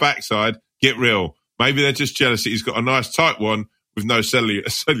seeing a backside, get real. Maybe they're just jealous that he's got a nice tight one with no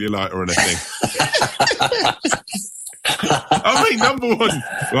cellulite or anything. I mean, number one,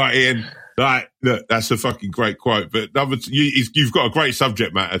 right, Ian, right, look, that's a fucking great quote. But number two, you've got a great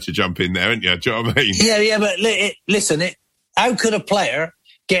subject matter to jump in there, haven't you? Do you know what I mean? Yeah, but listen, how could a player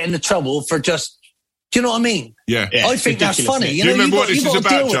get into trouble for just, do you know what I mean? Yeah. I think that's funny. Do you remember what this is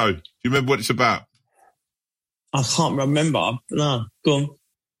about, Joe? Do you remember what it's about? I can't remember. No, go on.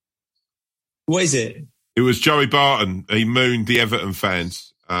 What is it? It was Joey Barton. He mooned the Everton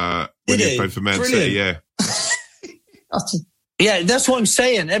fans when he played for Man City. Yeah. Yeah, that's what I'm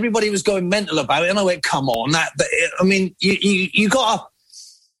saying. Everybody was going mental about it, and I went, "Come on!" I mean, you got.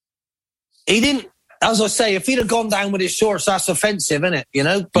 He didn't, as I say, if he'd have gone down with his shorts, that's offensive, isn't it? You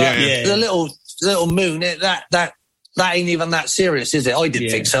know, but the little moon, that ain't even that serious, is it? I didn't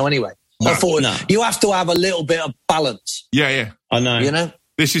think so anyway. I thought you have to have a little bit of balance. Yeah. I know. You know,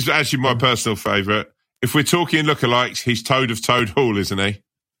 this is actually my personal favourite. If we're talking lookalikes, he's Toad of Toad Hall, isn't he?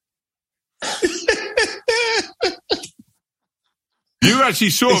 You were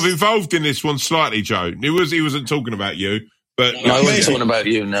actually sort of involved in this one slightly, Joe. He wasn't talking about you, but no, I wasn't talking about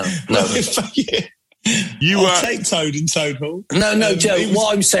you. No. I'll take Toad in Toad Hall. No, Joe.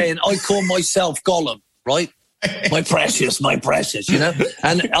 What I'm saying, I call myself Gollum. right? My precious, you know?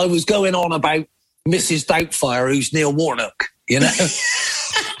 And I was going on about Mrs. Doubtfire, who's Neil Warnock, you know?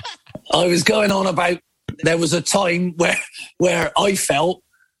 I was going on about there was a time where I felt,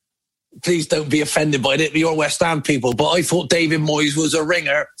 please don't be offended by it, you're West Ham people, but I thought David Moyes was a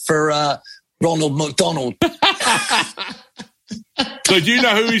ringer for Ronald McDonald. So do you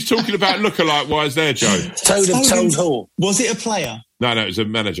know who he's talking about lookalike-wise there, Joe? Toad of Toad Hall. Was it a player? No, it was a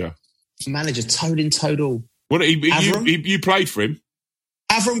manager. Manager, Toad in Toad Hall. What, you played for him?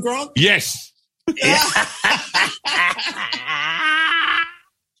 Avram Grant? Yes.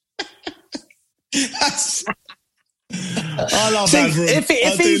 I love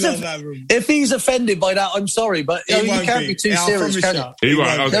Avram. If he's offended by that, I'm sorry, but you can't be too serious, can you? He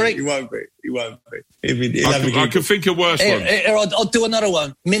won't. Okay. He won't be. I can think of worse ones. Here, I'll do another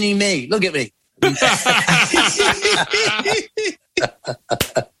one. Mini me. Look at me.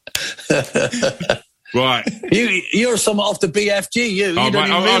 Right. You're someone off the BFG. You don't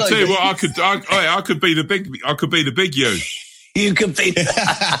even I'll tell you what. it. I could be the big you. You could be.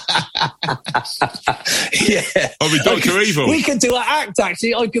 Yeah. I'll be Dr. Evil. We could do an act,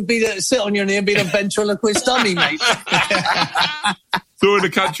 actually. I could sit on your knee and be the ventriloquist dummy, mate. Touring the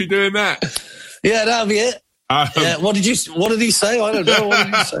country doing that. Yeah, that'll be it. Yeah, what did he say? I don't know. What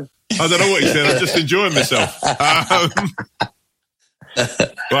did he say? I don't know what he said. I'm just enjoying myself.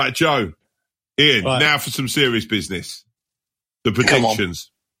 Right, Joe. Ian, now for some serious business. The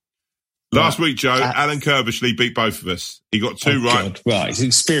predictions. Last week, Joe, Alan Kirbishley beat both of us. He got two right. God. Right, he's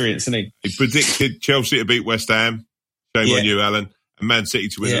experienced, isn't he? He predicted Chelsea to beat West Ham. Shame on you, Alan. And Man City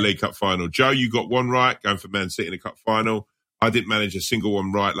to win the League Cup final. Joe, you got one right, going for Man City in the Cup final. I didn't manage a single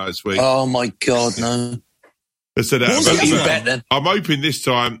one right last week. Oh, my God, no. Let's say that. What you bet, then? I'm hoping this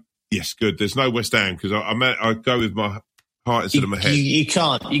time, yes, good. There's no West Ham, because I go with my heart instead of my head. You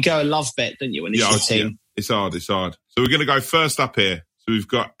can't. You go a love bet, don't you, when it's your team? Yeah. It's hard. So we're going to go first up here. So we've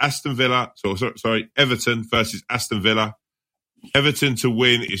got Everton versus Aston Villa. Everton to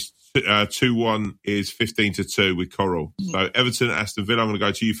win is 2-1 is 15-2 with Coral. So Everton, Aston Villa. I'm going to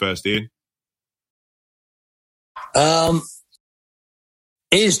go to you first, Ian.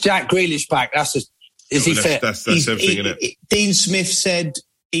 Is Jack Grealish back? Is he fit? That's everything, isn't it? Dean Smith said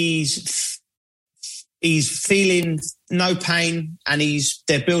he's feeling no pain and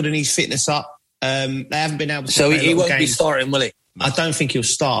they're building his fitness up. They haven't been able to. So he won't be starting, will he? I don't think he'll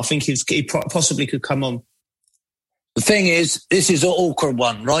start. I think he possibly could come on. The thing is, this is an awkward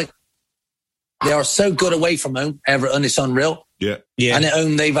one, right? They are so good away from home, Everton. It's unreal. Yeah. And at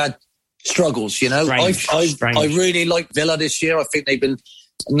home, they've had struggles, you know. I really like Villa this year. I think they've been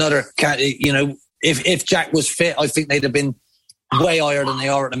another, you know, if Jack was fit, I think they'd have been way higher than they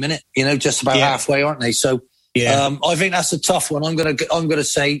are at the minute, you know, just about halfway, aren't they? So I think that's a tough one. I'm gonna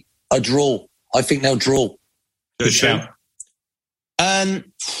say a draw. I think they'll draw. Good shout.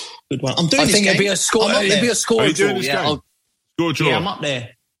 Good one. I'm doing I this think game. it'd be a score. It'd be a score draw. Score draw. Yeah, I'm up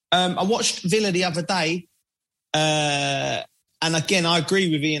there. I watched Villa the other day, and again, I agree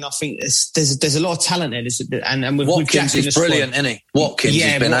with Ian. I think there's a lot of talent there. And with Watkins is brilliant, isn't he? Watkins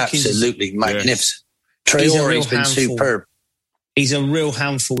has been absolutely magnificent. Traore's been superb. He's a real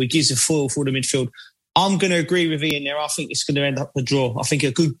handful. He gives a foil for the midfield. I'm going to agree with Ian there. I think it's going to end up a draw. I think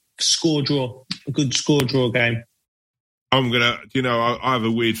a good score draw game. I'm going to, you know, I have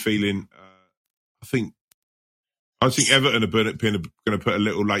a weird feeling. I think Everton are going to put a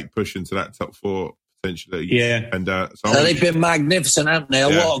little late push into that top four, potentially. Yeah. And they've been magnificent, haven't they?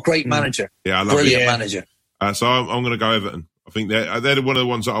 Yeah. What a great manager. Yeah, I love Brilliant manager. So I'm going to go Everton. I think they're one of the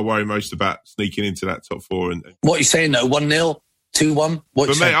ones that I worry most about sneaking into that top four. And what are you saying, though? 1-0? 2-1?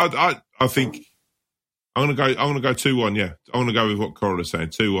 But mate, I think I'm going to go 2-1, yeah. I'm going to go with what Coral is saying,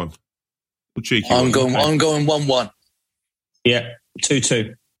 2-1. Cheeky. I'm going 1-1. Yeah,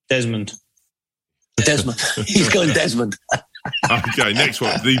 2-2. Desmond. He's going Desmond. Okay, next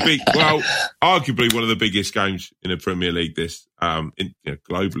one. Arguably one of the biggest games in the Premier League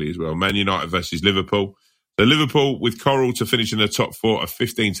globally as well. Man United versus Liverpool. So Liverpool with Coral to finish in the top four of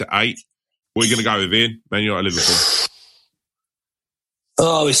 15-8. What are you going to go with, Ian? Man United, Liverpool.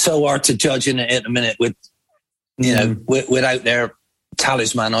 Oh, it's so hard to judge in it at the minute with, you know, without their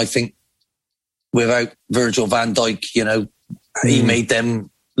talisman. I think without Virgil van Dijk, you know, he made them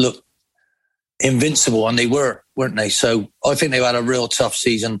look invincible, and they were, weren't they? So I think they've had a real tough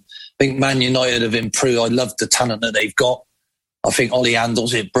season. I think Man United have improved. I love the talent that they've got. I think Ollie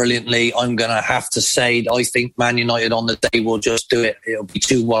handles it brilliantly. I'm going to have to say I think Man United on the day will just do it. It'll be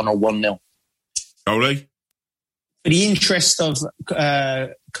 2-1 or 1-0. Ollie? For the interest of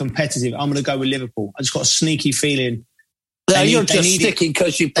competitive, I'm going to go with Liverpool. I just got a sneaky feeling You're just sticky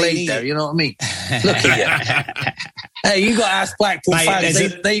because you played there, you know what I mean? Look at you. Hey, you got to ask Blackpool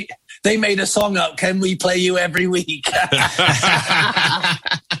fans. They made a song up, Can We Play You Every Week?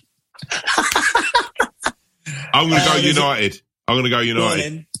 I'm going to go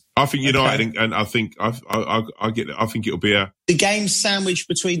United. I think United, and I think I get it. I think it'll be the game sandwiched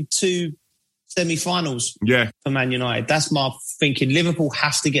between two semi-finals. Yeah, for Man United. That's my thinking. Liverpool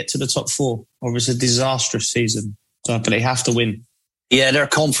have to get to the top 4, or it's a disastrous season. So they have to win. Yeah, their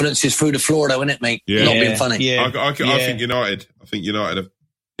confidence is through the floor, though, isn't it, mate? Yeah. Not being funny. Yeah. I think United. I think United.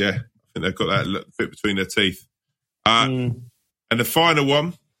 I think they've got that bit between their teeth. And the final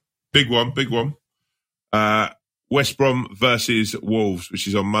one, big one. West Brom versus Wolves, which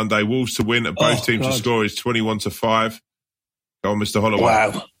is on Monday. Wolves to win, and both teams to score is 21-5. Go on, Mr. Holloway.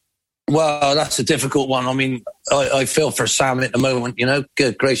 Wow. Well, that's a difficult one. I mean, I feel for Sam at the moment, you know.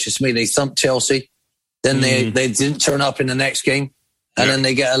 Good gracious me, they thumped Chelsea. Then they didn't turn up in the next game. And then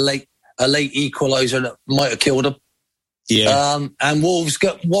they get a late equaliser that might have killed them. Yeah. And Wolves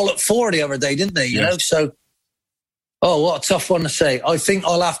got walloped 4 the other day, didn't they? You know, so, what a tough one to say. I think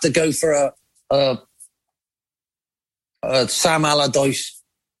I'll have to go for a Sam Allardyce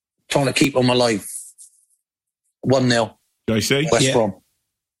trying to keep them alive. 1-0. JC? West Brom.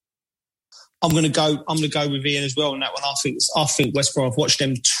 I'm going to go with Ian as well on that one. I think West Brom, I've watched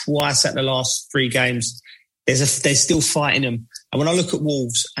them twice at the last 3 games. They're still fighting them. And when I look at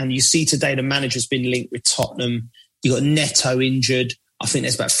Wolves, and you see today the manager's been linked with Tottenham, you got Neto injured. I think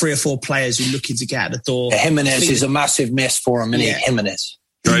there's about 3 or 4 players who are looking to get out the door. Jimenez is a massive miss for him, isn't he? Jimenez.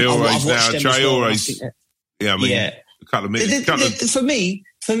 A couple of minutes. For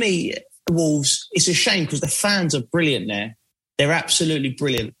me, Wolves, it's a shame because the fans are brilliant there. They're absolutely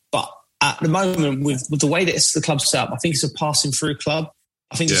brilliant. But at the moment, with the way that the club's set up, I think it's a passing through club.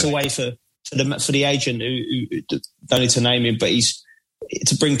 I think it's a way for the agent who don't need to name him, but he's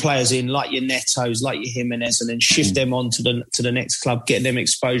to bring players in like your Netos, like your Jimenez, and then shift them on to the next club, get them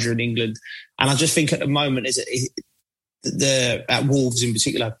exposure in England. And I just think at the moment at Wolves in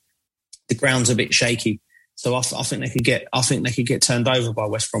particular, the ground's a bit shaky. So I think they could get turned over by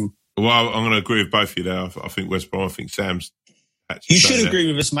West Brom. Well, I'm going to agree with both of you there. I think West Brom. I think Sam's. You should agree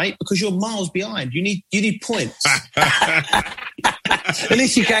with us, mate, because you're miles behind. You need points. At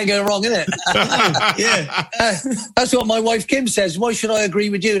least you can't go wrong, innit? That's what my wife Kim says. Why should I agree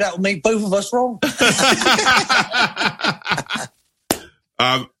with you? That will make both of us wrong.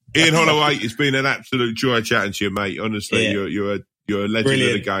 Ian Holloway, it's been an absolute joy chatting to you, mate. Honestly, you're a legend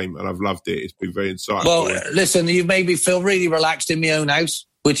of the game, and I've loved it. It's been very insightful. Well, listen, you've made me feel really relaxed in my own house,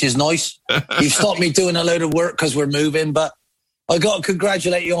 which is nice. You've stopped me doing a load of work because we're moving, but I got to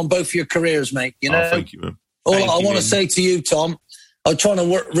congratulate you on both your careers, mate. You know, thank you, man. All I want to say to you, Tom, I'm trying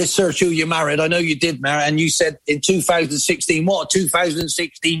to research who you married. I know you did marry, and you said in 2016, what a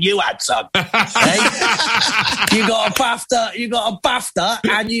 2016 you had, son. Hey? You got a BAFTA,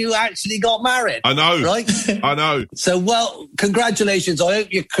 and you actually got married. I know, right? I know. So, well, congratulations. I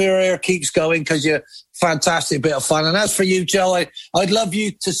hope your career keeps going because you're a fantastic bit of fun. And as for you, Joe, I'd love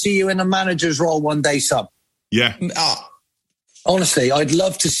you to see you in a manager's role one day, son. Yeah. Honestly, I'd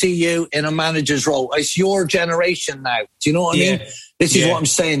love to see you in a manager's role. It's your generation now. Do you know what I mean? This is what I'm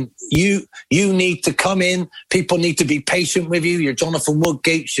saying. You need to come in. People need to be patient with you. Your Jonathan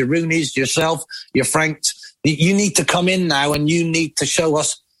Woodgates, your Rooney's, yourself, your Franks. You need to come in now and you need to show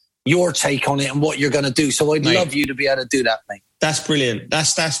us your take on it and what you're going to do. So I'd love you to be able to do that, mate. That's brilliant.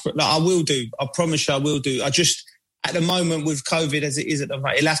 I will do. I promise you I will do. I just, at the moment with COVID as it is at the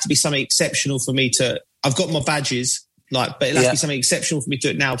moment, it'll have to be something exceptional for me to, I've got my badges, but it'll have to be something exceptional for me to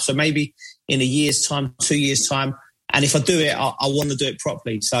do it now. So maybe in a year's time, 2 years' time. And if I do it, I want to do it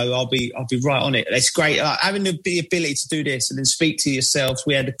properly. So I'll be right on it. It's great. Having the ability to do this and then speak to yourselves.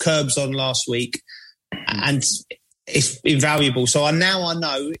 We had the Curbs on last week and it's invaluable. So now I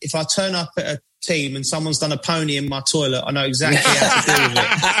know if I turn up at a team and someone's done a pony in my toilet, I know exactly how to deal with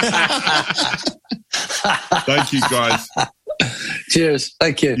it. Thank you, guys. Cheers.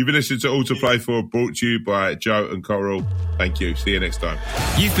 Thank you. You've been listening to All to Play For, brought to you by Joe and Coral. Thank you. See you next time.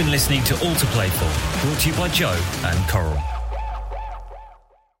 You've been listening to All to Play For, brought to you by Joe and Coral.